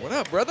 KDrama, what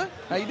up, brother?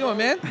 How you doing,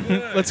 man?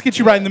 Let's get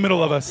you right in the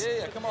middle of us.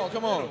 Yeah, come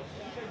on.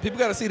 People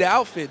got to see the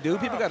outfit, dude.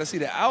 People got to see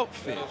the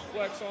outfit.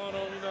 Flex on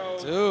them, you know.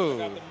 Dude.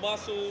 Got the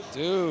muscles.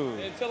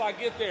 Dude. Until I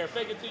get there.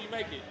 Fake it till you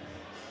make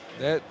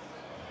it.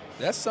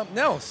 That's something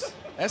else.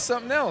 That's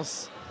something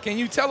else. Can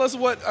you tell us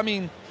what, I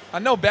mean, I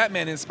know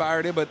Batman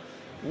inspired it, but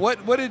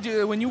what did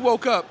you, when you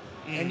woke up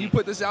and you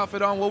put this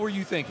outfit on, what were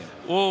you thinking?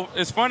 Well,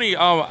 it's funny.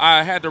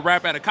 I had to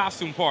rap at a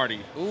costume party.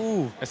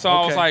 Ooh. And so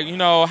I was like, you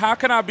know, how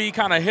can I be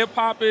kind of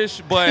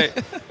hip-hop-ish,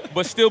 but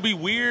still be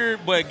weird,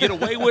 but get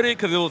away with it?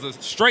 Because it was a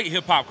straight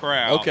hip-hop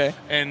crowd. Okay.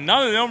 And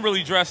none of them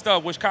really dressed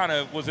up, which kind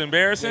of was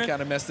embarrassing. They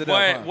kind of messed it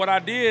but up, But what I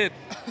did,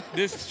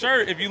 this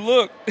shirt, if you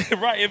look,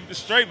 right, it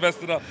straight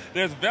messed it up.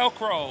 There's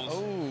Velcros.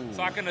 Ooh.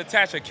 So I can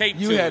attach a cape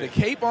to it. You had a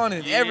cape on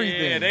and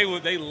everything. Yeah,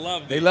 they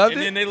loved it. They loved it?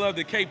 And then they loved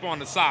the cape on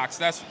the socks.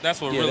 That's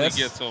what really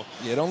gets to.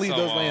 Yeah, don't leave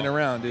those laying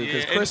around, dude,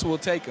 because Chris will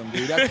take them,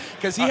 dude.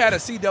 Because he had a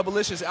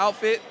C-double-licious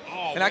outfit,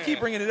 and I keep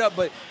bringing it up,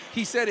 but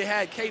he said it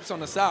had capes on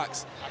the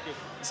socks.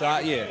 So,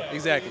 yeah,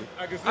 exactly.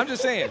 I'm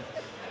just saying.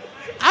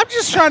 I'm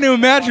just trying to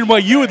imagine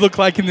what you would look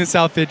like in this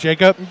outfit,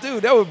 Jacob.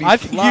 Dude, that would be I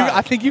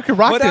think you could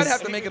rock this. this. But I'd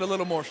have to make it a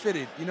little more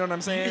fitted. You know what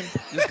I'm saying?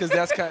 Just because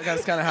that's kind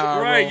of how I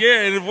roll. Right,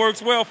 yeah, and it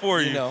works well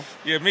for you. You know?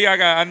 Yeah, me,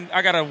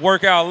 I got to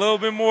work out a little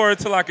bit more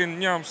until I can, you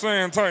know what I'm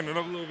saying, tighten it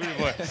up a little bit.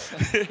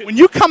 But when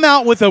you come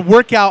out with a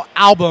workout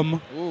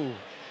album,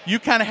 you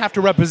kind of have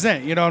to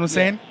represent. You know what I'm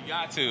saying? You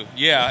got to,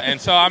 yeah.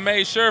 And so I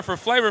made sure for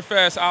Flavor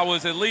Fest I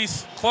was at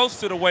least close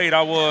to the weight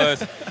I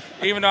was.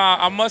 Even though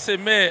I must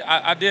admit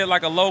I did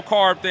like a low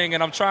carb thing,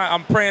 and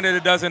I'm praying that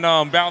it doesn't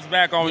bounce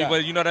back on me,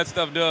 but you know that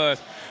stuff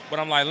does. But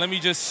I'm like, let me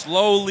just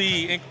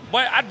slowly.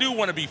 But I do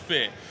want to be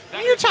fit.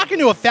 You're talking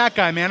to a fat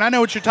guy, man. I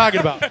know what you're talking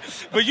about.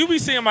 But you be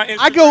seeing my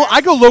Instagram. I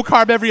go low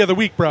carb every other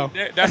week, bro.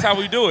 That's how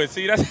we do it.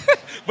 See, that's.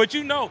 But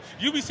you know,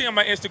 you be seeing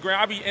my Instagram.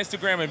 I be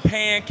Instagramming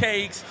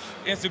pancakes,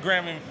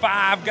 Instagramming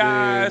Five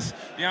Guys.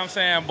 You know what I'm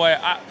saying?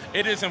 But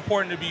it is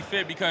important to be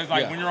fit because,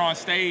 like, when you're on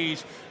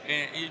stage.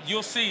 And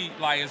you'll see,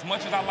 like, as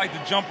much as I like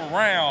to jump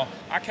around,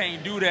 I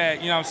can't do that,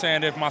 you know what I'm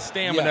saying, if my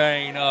stamina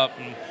ain't up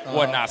and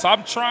whatnot. So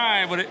I'm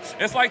trying, but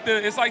it's like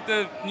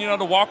the you know,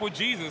 the walk with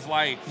Jesus.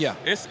 Like,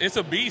 it's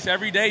a beast.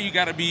 Every day you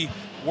got to be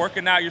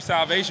working out your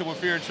salvation with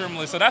fear and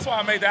trembling. So that's why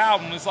I made the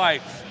album. It's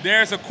like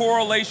there's a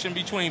correlation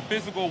between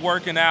physical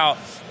working out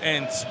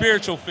and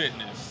spiritual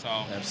fitness. So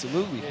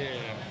absolutely. Yeah.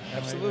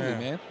 Absolutely,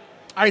 man.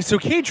 All right, so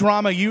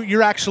KDrama,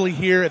 you're actually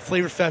here at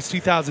Flavor Fest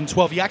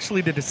 2012. You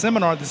actually did a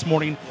seminar this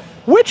morning,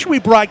 which we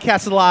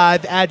broadcasted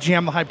live at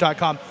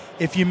jamthehype.com.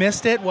 If you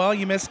missed it, well,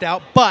 you missed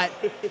out. But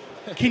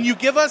can you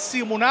give us,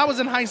 when I was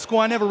in high school,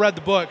 I never read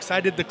the books.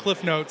 I did the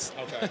Cliff Notes.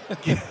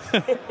 Okay.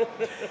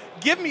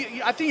 Give me,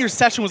 I think your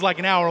session was like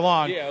an hour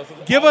long. Yeah,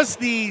 give us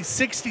the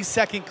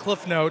 60-second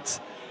Cliff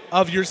Notes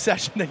of your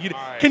session that you did.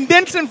 Right.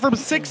 Condensing from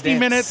 60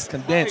 minutes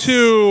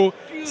to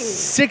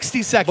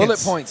 60 seconds. Bullet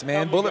points,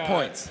 man. Bullet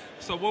points.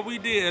 So what we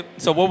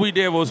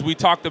did was we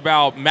talked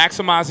about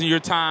maximizing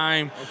your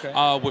time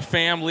with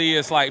family.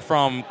 It's like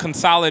from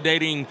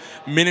consolidating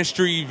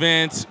ministry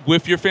events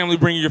with your family,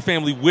 bringing your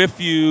family with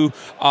you,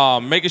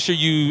 making sure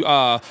you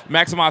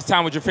maximize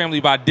time with your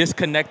family by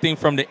disconnecting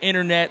from the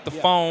internet, the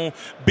phone,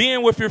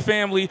 being with your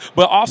family,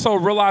 but also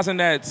realizing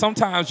that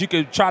sometimes you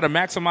could try to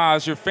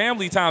maximize your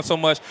family time so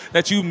much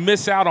that you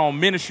miss out on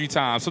ministry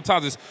time.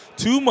 Sometimes it's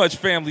too much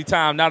family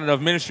time, not enough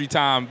ministry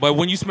time. But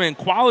when you spend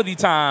quality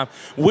time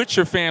with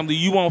your family,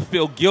 you won't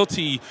feel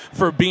guilty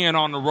for being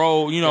on the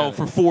road, you know,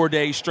 for 4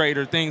 days straight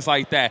or things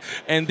like that.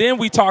 And then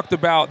we talked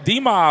about,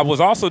 D-Mob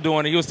was also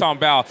doing it. He was talking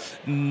about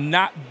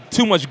not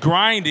too much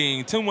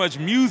grinding, too much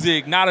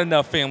music, not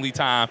enough family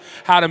time,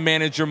 how to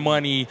manage your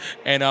money.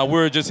 And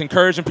we're just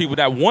encouraging people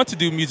that want to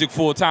do music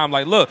full time.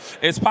 Like, look,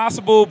 it's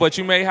possible, but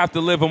you may have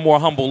to live a more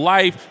humble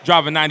life,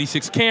 drive a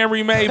 96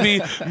 Camry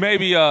maybe,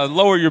 maybe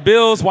lower your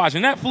bills,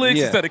 watching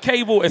Netflix instead of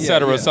cable,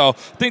 etc. So I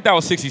think that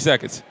was 60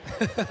 seconds.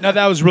 No,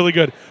 that was really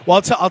good.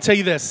 Well, I'll tell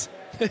you this.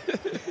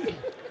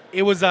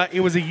 It was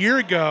a year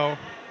ago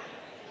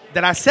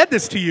that I said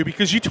this to you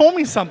because you told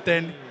me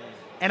something,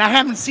 and I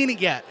haven't seen it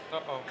yet.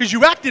 Because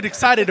you acted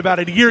excited about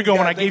it a year ago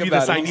when I gave you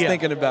this idea.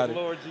 Thinking about it.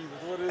 Lord Jesus,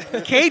 what is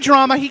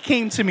KDrama, he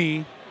came to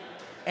me,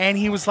 and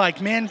he was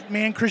like,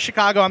 man, Chris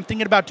Chicago, I'm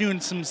thinking about doing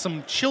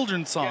some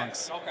children's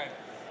songs. Yeah, okay.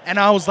 And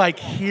I was like,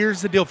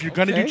 here's the deal. If you're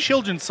going to do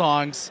children's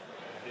songs,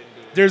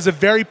 there's a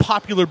very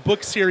popular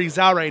book series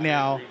out right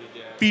now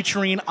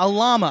featuring a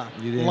llama.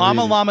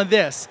 Llama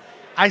this.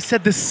 I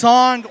said the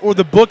song or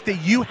the book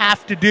that you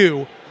have to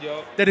do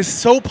that is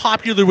so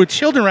popular with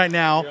children right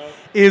now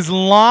is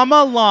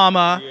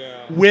Llama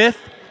with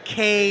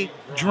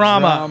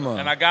KDrama.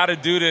 And I got to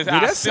do this. Dude,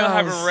 I still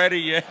haven't read it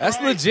yet.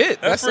 That's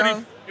legit. That's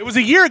pretty. It was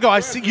a year ago.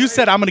 You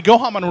said, I'm going to go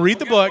home, I'm going to read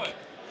the book.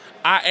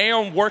 I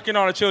am working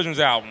on a children's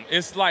album.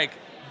 It's like,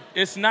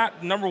 it's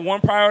not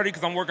 #1 priority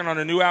because I'm working on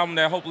a new album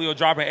that hopefully will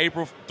drop in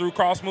April through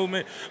Cross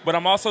Movement. But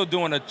I'm also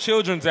doing a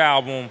children's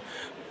album.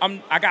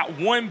 I got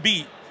one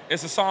beat.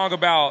 It's a song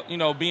about, you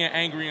know, being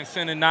angry and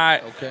sinning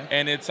not. Okay.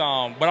 And it's but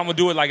I'm gonna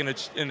do it like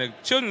in a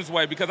children's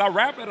way because I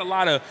rap at a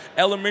lot of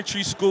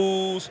elementary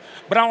schools,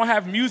 but I don't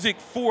have music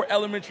for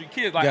elementary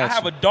kids. Like I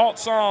have adult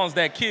songs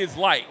that kids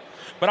like,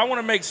 but I want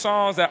to make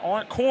songs that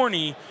aren't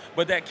corny,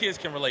 but that kids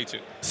can relate to.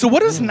 So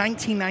what is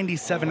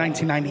 1997,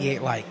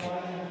 1998 like?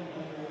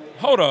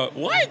 Hold up,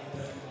 what?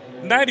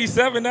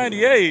 97,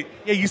 98?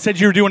 Yeah, you said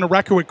you were doing a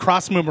record with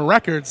Cross Movement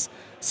Records,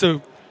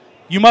 so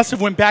you must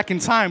have went back in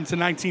time to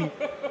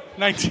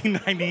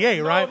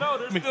 1998, right? No,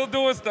 they're still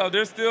doing stuff.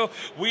 They're still,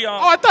 Oh,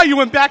 I thought you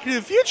went back to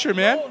the future,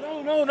 man.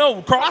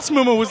 No. Cross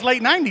Movement was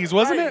late 90s,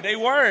 wasn't it? They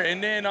were,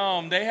 and then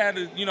they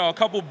had, you know, a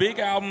couple big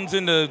albums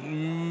in the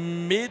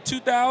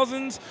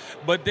mid-2000s,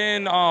 but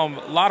then a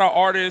lot of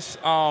artists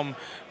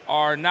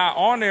are not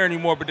on there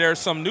anymore, but there's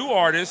some new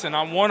artists, and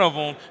I'm one of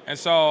them. And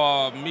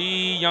so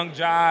me, Young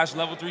Josh,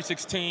 Level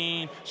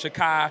 316,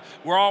 Shakai,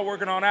 we're all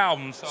working on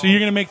albums. So you're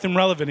going to make them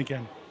relevant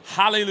again?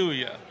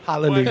 Hallelujah.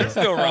 Hallelujah. But it's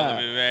still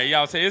relevant, man.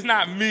 Y'all say it's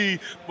not me,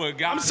 but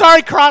God. I'm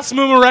sorry, Cross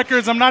Movement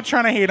Records. I'm not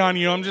trying to hate on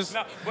you. I'm just.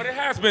 No, but it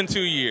has been 2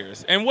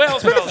 years, and well,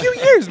 it's been a few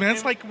years, man.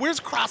 It's like, where's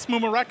Cross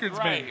Movement Records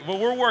been? But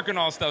we're working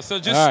on stuff, so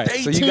just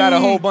stay tuned. So you got a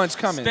whole bunch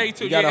coming. Stay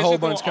tuned. You got a whole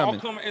bunch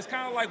coming. It's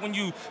kind of like when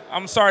you.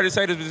 I'm sorry to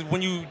say this,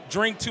 when you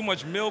drink too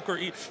much milk or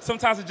eat.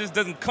 Sometimes it just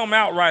doesn't come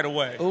out right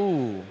away.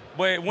 Ooh.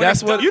 But when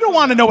that's what you don't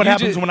want to know what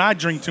happens when I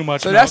drink too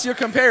much. So milk. that's your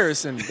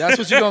comparison. That's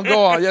what you're gonna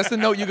go on. That's the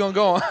note you're gonna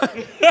go on.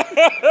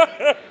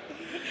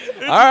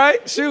 All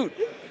right, shoot.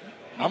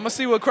 I'm gonna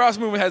see what Cross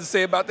Movement has to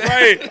say about that.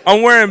 Right,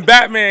 I'm wearing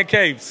Batman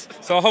capes,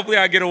 so hopefully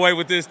I get away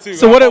with this too.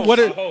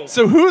 So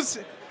So who's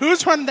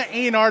running the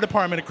A&R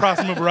department at Cross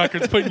Movement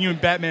Records, putting you in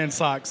Batman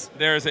socks?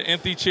 There's an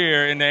empty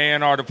chair in the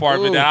A&R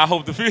department that I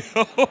hope to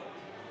fill.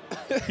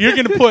 You're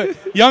gonna put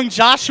young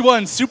Joshua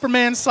in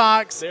Superman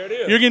socks. There it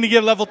is. You're gonna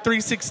get Level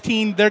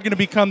 316. They're gonna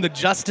become the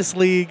Justice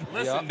League.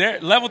 Listen,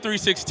 Level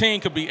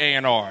 316 could be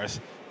A&Rs.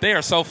 They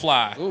are so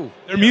fly. Ooh.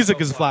 Their music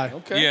is fly.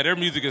 Okay. Yeah, their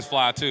music is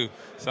fly too.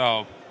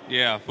 So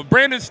yeah, but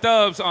Brandon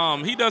Stubbs,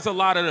 he does a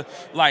lot of the,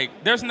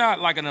 like. There's not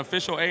like an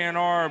official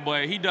A&R,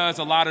 but he does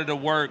a lot of the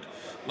work.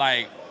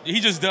 Like he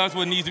just does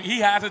what needs. He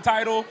has a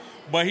title,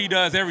 but he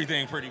does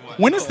everything pretty much.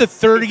 When is the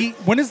 30?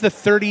 When is the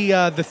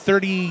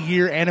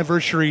 30-year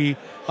anniversary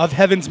of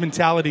Heaven's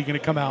Mentality going to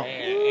come out?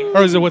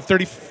 Or is it what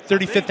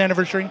 35th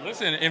anniversary?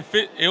 Listen,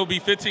 it'll be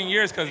 15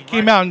 years because it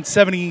came out in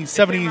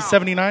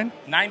 79?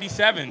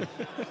 97.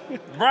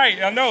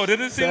 Right, I know.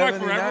 Did it seem like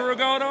forever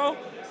ago though?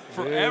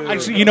 Forever.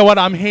 Actually, you know what?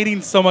 I'm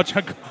hating so much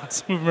on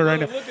Cross Movement right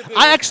now.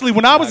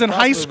 When I was in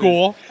high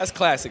school, that's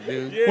classic,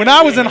 dude. When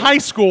I was in high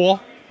school,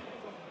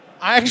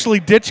 I actually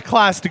ditched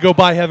class to go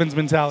buy Heaven's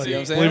Mentality.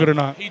 Believe it or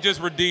not. He just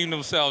redeemed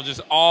himself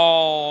just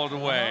all the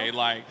way.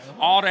 Like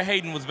all the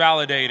hating was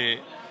validated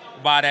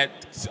by that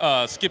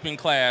skipping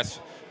class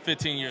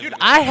 15 years ago.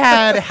 I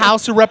had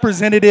House of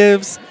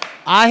Representatives.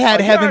 I had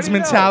Heaven's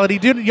Mentality.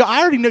 Dude,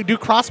 I already know. Dude,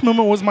 Cross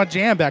Movement was my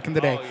jam back in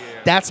the day.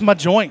 That's my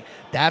joint.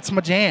 That's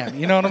my jam.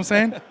 You know what I'm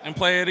saying? And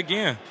play it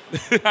again.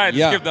 I had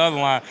to skip the other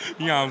line.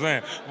 You know what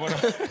I'm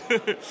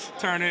saying?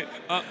 Turn it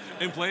up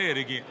and play it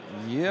again.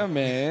 Yeah,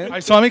 man. All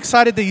right, so I'm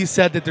excited that you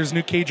said that there's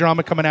new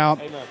KDrama coming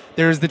out.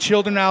 There's the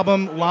children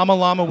album,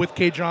 Llama with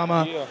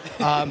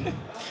KDrama.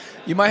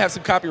 You might have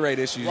some copyright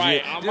issues.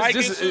 Right.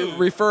 Just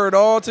refer it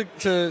all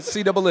to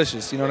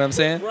C-double-licious. You know what I'm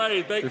saying?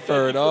 Right.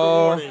 Refer it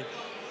all.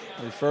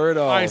 Refer it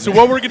all. All right, so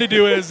what we're going to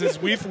do is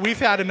we've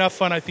had enough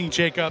fun, I think,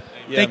 Jacob.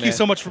 Thank you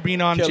so much for being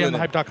on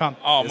JamTheHype.com.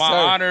 Oh, my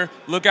honor.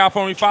 Look out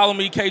for me. Follow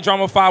me,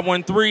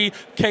 KDrama513,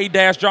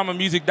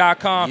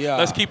 K-dramamusic.com. Yeah.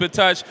 Let's keep in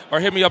touch, or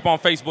hit me up on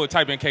Facebook.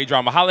 Type in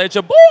KDrama. Holla at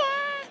your boy.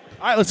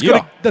 All right,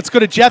 let's go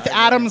to Jeff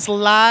Adams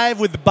live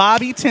with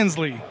Bobby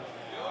Tinsley.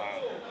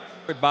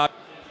 Bob.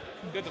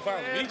 Good to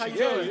finally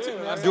meet you.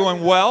 I'm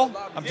doing well.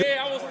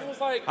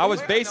 I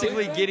was like,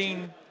 basically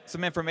getting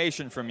some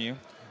information from you.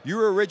 You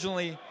were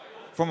originally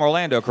from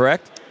Orlando,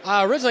 correct?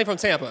 Originally from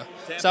Tampa.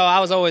 So I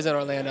was always in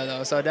Orlando,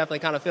 though, so it definitely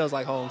kind of feels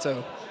like home,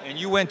 too. And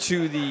you went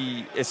to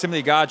the Assembly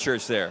of God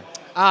Church there?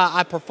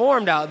 I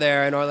performed out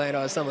there in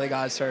Orlando Assembly of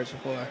God's Church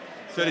before.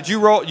 So did you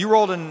roll? You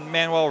rolled in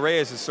Manuel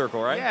Reyes'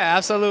 circle, right? Yeah,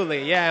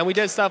 absolutely. Yeah, and we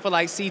did stuff with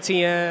like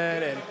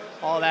CTN and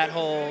all that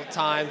whole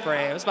time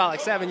frame. It's about like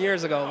 7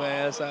 years ago,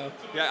 man. So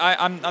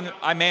Yeah,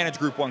 I manage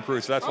Group One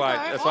crew, so that's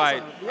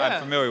why I'm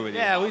familiar with you.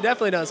 Yeah, we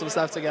definitely done some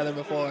stuff together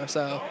before.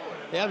 So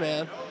yeah,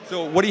 man.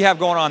 So what do you have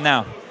going on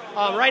now?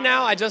 Right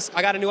now, I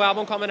got a new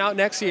album coming out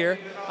next year.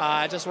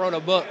 I just wrote a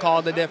book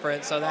called The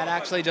Difference, so that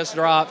actually just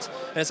dropped,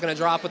 and it's going to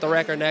drop with the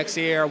record next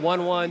year,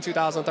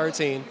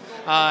 1/1/2013.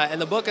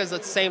 And the book is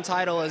the same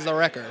title as the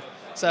record.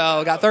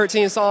 So got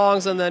 13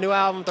 songs in the new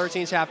album,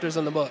 13 chapters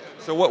in the book.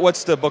 So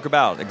what's the book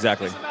about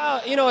exactly? It's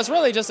about, it's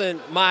really just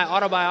my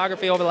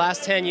autobiography over the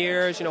last 10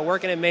 years,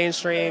 working in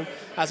mainstream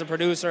as a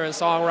producer and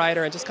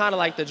songwriter, and just kind of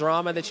like the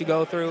drama that you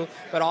go through,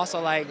 but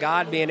also like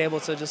God being able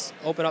to just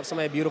open up so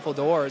many beautiful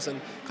doors and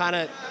kind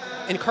of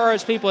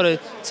encourage people to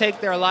take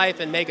their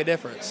life and make a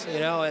difference,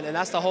 and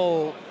that's the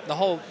whole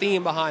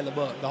theme behind the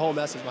book, the whole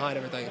message behind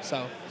everything.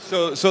 So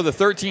the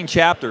 13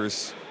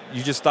 chapters,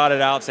 you just thought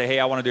it out, say, hey,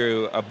 I want to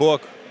do a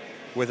book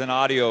with an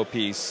audio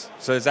piece.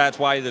 So that's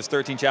why there's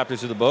 13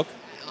 chapters of the book?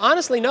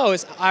 Honestly, no.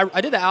 I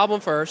did the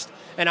album first,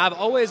 and I've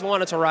always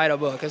wanted to write a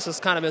book. It's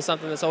just kind of been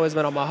something that's always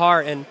been on my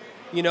heart. And,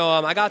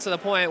 I got to the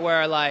point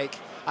where, like,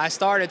 I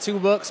started 2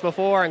 books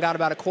before and got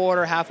about a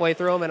quarter, halfway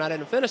through them, and I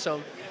didn't finish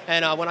them.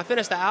 And when I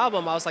finished the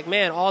album, I was like,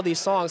 man, all these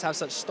songs have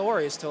such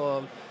stories to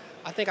them.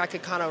 I think I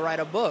could kind of write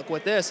a book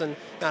with this and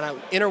kind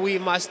of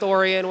interweave my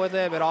story in with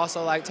it, but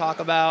also, like, talk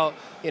about,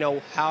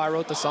 how I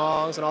wrote the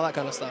songs and all that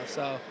kind of stuff.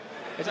 So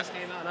it just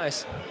came out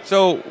nice.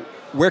 So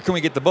where can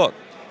we get the book?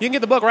 You can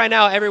get the book right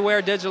now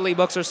everywhere digitally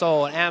books are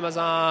sold.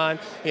 Amazon,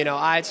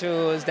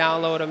 iTunes,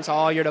 download them to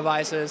all your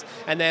devices.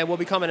 And then we'll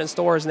be coming in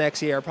stores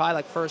next year, probably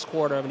like first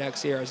quarter of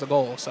next year is the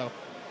goal. So,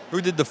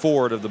 who did the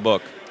forward of the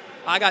book?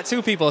 I got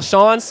 2 people.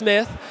 Sean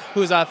Smith,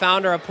 who's a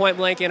founder of Point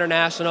Blank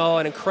International,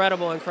 an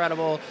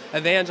incredible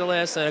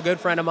evangelist and a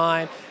good friend of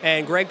mine,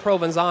 and Greg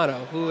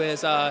Provenzano, who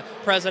is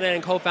president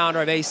and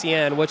co-founder of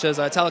ACN, which is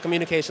a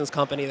telecommunications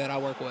company that I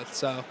work with.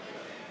 So,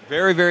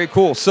 very, very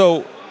cool.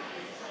 So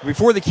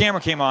before the camera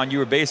came on, you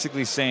were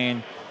basically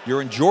saying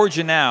you're in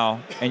Georgia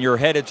now and you're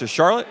headed to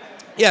Charlotte?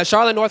 Yeah,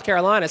 Charlotte, North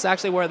Carolina. It's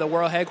actually where the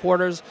world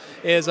headquarters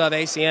is of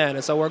ACN.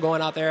 And so we're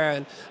going out there,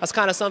 and that's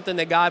kind of something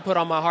that God put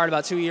on my heart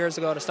about 2 years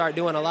ago to start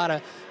doing a lot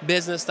of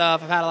business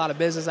stuff. I've had a lot of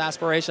business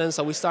aspirations,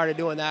 so we started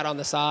doing that on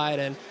the side,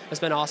 and it's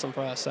been awesome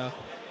for us. So,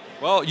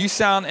 well, you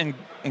sound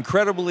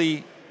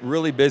incredibly,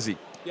 really busy.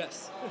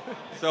 Yes.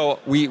 So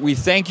we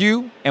thank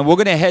you, and we're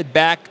going to head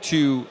back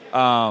to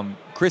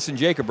Chris and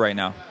Jacob right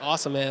now.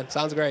 Awesome, man.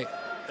 Sounds great.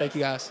 Thank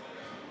you, guys.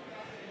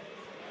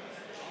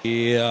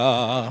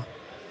 Yeah.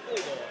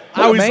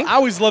 I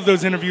always love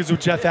those interviews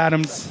with Jeff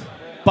Adams,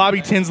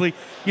 Bobby Tinsley.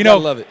 I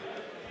love it.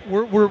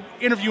 We're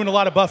interviewing a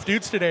lot of buff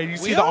dudes today. You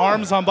see the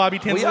arms on Bobby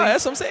Tinsley?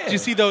 That's what I'm saying. Do you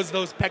see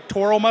those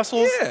pectoral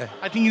muscles? Yeah.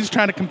 I think he's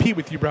trying to compete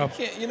with you, bro.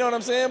 You know what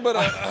I'm saying? But,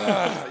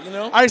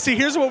 All right, so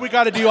here's what we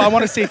got to do. I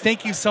want to say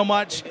thank you so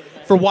much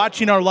for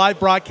watching our live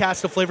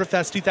broadcast of Flavor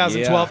Fest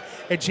 2012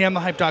 at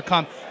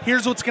jamthehype.com.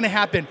 Here's what's going to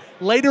happen.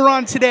 Later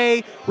on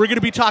today, we're going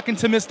to be talking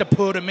to Mr.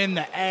 Put 'em in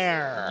the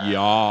air.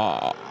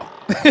 Yeah.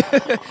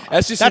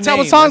 That's how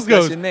the song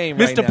goes. Your name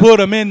Mr. Right Put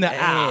 'em in the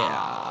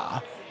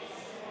air.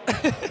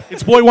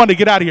 It's Boy One to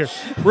get out of here.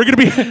 We're gonna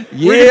be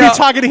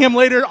talking to him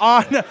later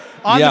on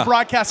the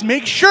broadcast.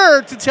 Make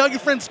sure to tell your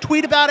friends,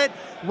 tweet about it,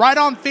 right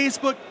on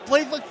Facebook.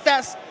 Flavor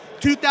Fest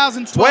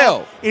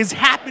 2012 is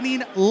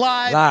happening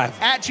live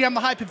at Jam the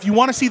Hype. If you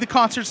want to see the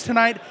concerts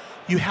tonight,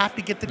 you have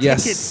to get the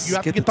tickets. You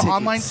have to get the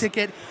online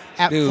ticket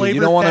at flavorfest.org.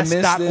 You don't want to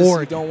miss this.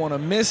 You don't want to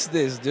miss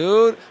this,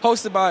 dude.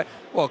 Hosted by,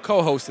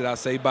 co-hosted, I'll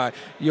say, by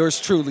yours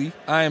truly.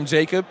 I am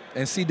Jacob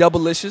and C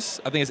Doubleicious.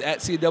 I think it's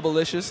at C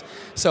Doubleicious.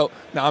 So,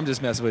 no, I'm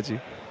just messing with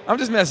you. I'm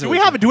just messing with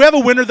you. Do we have a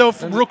winner, though,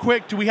 real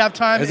quick? Do we have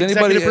time,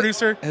 executive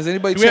producer? Has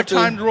anybody Do we have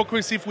time to real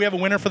quick see if we have a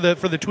winner for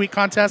the tweet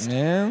contest?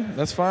 Man,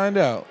 let's find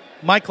out.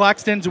 Mike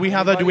Claxton, do we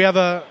have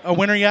a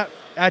winner yet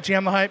at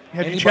Jam the Hype?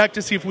 Have you checked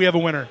to see if we have a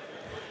winner?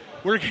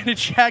 We're going to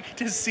check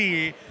to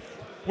see.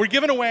 We're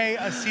giving away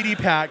a CD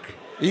pack.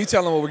 You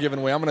tell them what we're giving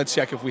away. I'm going to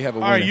check if we have a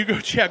winner. All right, you go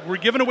check. We're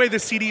giving away the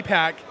CD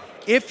pack.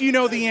 If you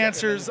know the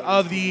answers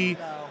of the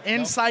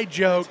inside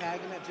joke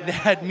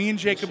that me and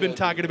Jacob have been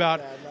talking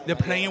about, the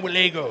playing with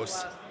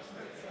Legos.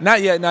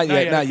 Not yet.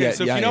 Okay,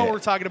 so if you know what we're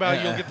talking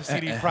about, you'll get the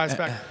CD prize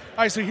back. All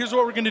right, so here's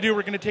what we're going to do.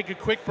 We're going to take a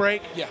quick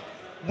break. Yeah.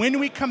 When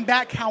we come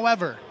back,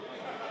 however,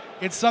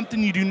 it's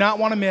something you do not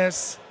want to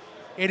miss.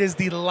 It is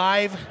the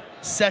live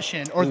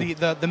session, or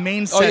the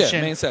main session. Oh,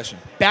 yeah, main session.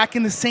 Back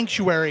in the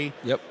sanctuary.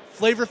 Yep.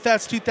 Flavor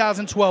Fest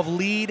 2012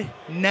 lead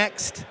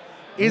next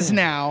is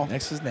now.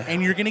 Next is now.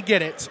 And you're going to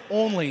get it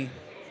only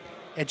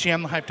at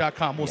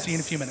jamthehype.com. We'll see you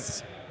in a few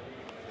minutes.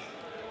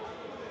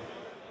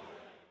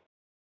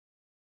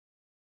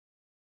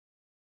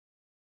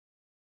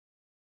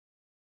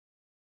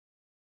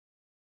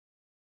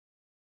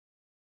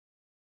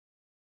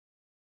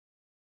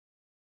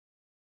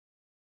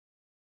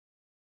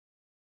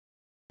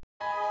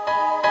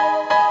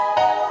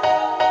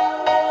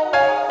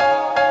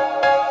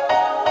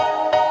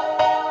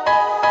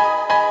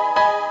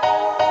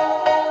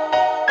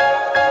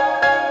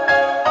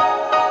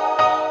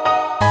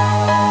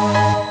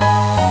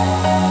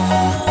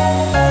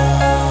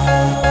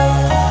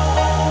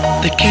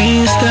 They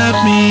can't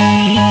stop me.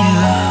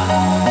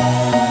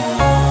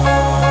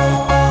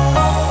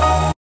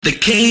 They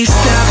can't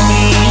stop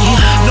me.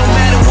 No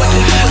matter what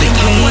they do, they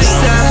can't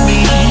stop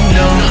me.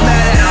 No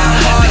matter how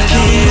hard they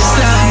can't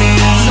stop me.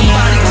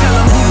 Somebody tell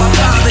them who my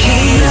father is. They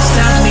can't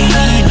stop me.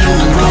 No,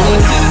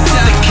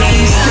 they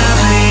can't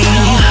stop me.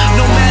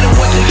 No matter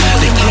what they do,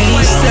 they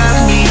can't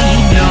stop me.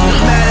 No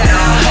matter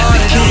how hard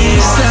they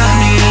can't stop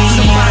me.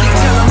 Somebody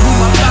tell them who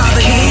my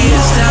father is. They can't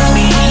stop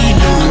me.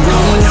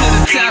 No,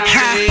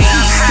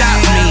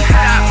 stop me.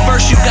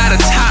 First you gotta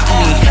top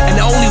me, and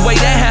the only way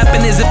that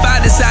happen is if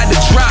I decide to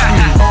drop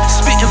me.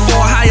 Spitting for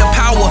a higher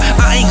power,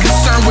 I ain't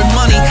concerned with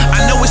money.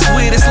 I know it's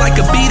weird, it's like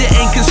a bee that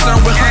ain't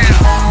concerned with honey.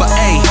 But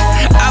hey,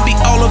 I be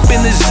all up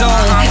in the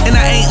zone, and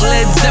I ain't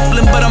Led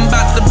Zeppelin, but I'm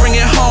about to bring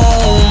it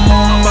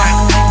home.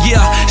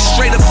 Yeah,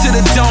 straight up to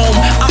the dome.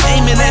 I'm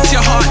aiming at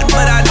your heart,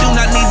 but I do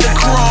not need the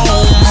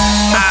chrome.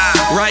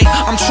 Right,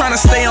 I'm trying to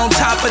stay on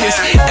top of this.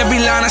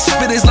 Every line I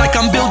spit is like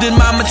I'm building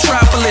my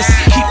metropolis.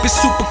 Keep it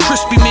super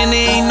crispy, man,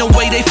 there ain't no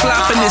way they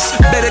flopping this.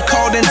 Better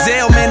call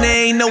Denzel, man,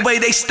 there ain't no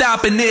way they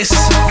stopping this.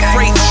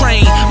 Freight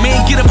train,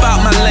 man, get about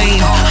my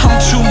lane. I'm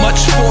too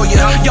much for ya.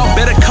 Y'all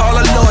better call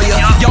a lawyer.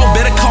 Y'all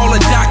better call a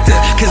doctor,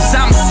 cause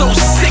I'm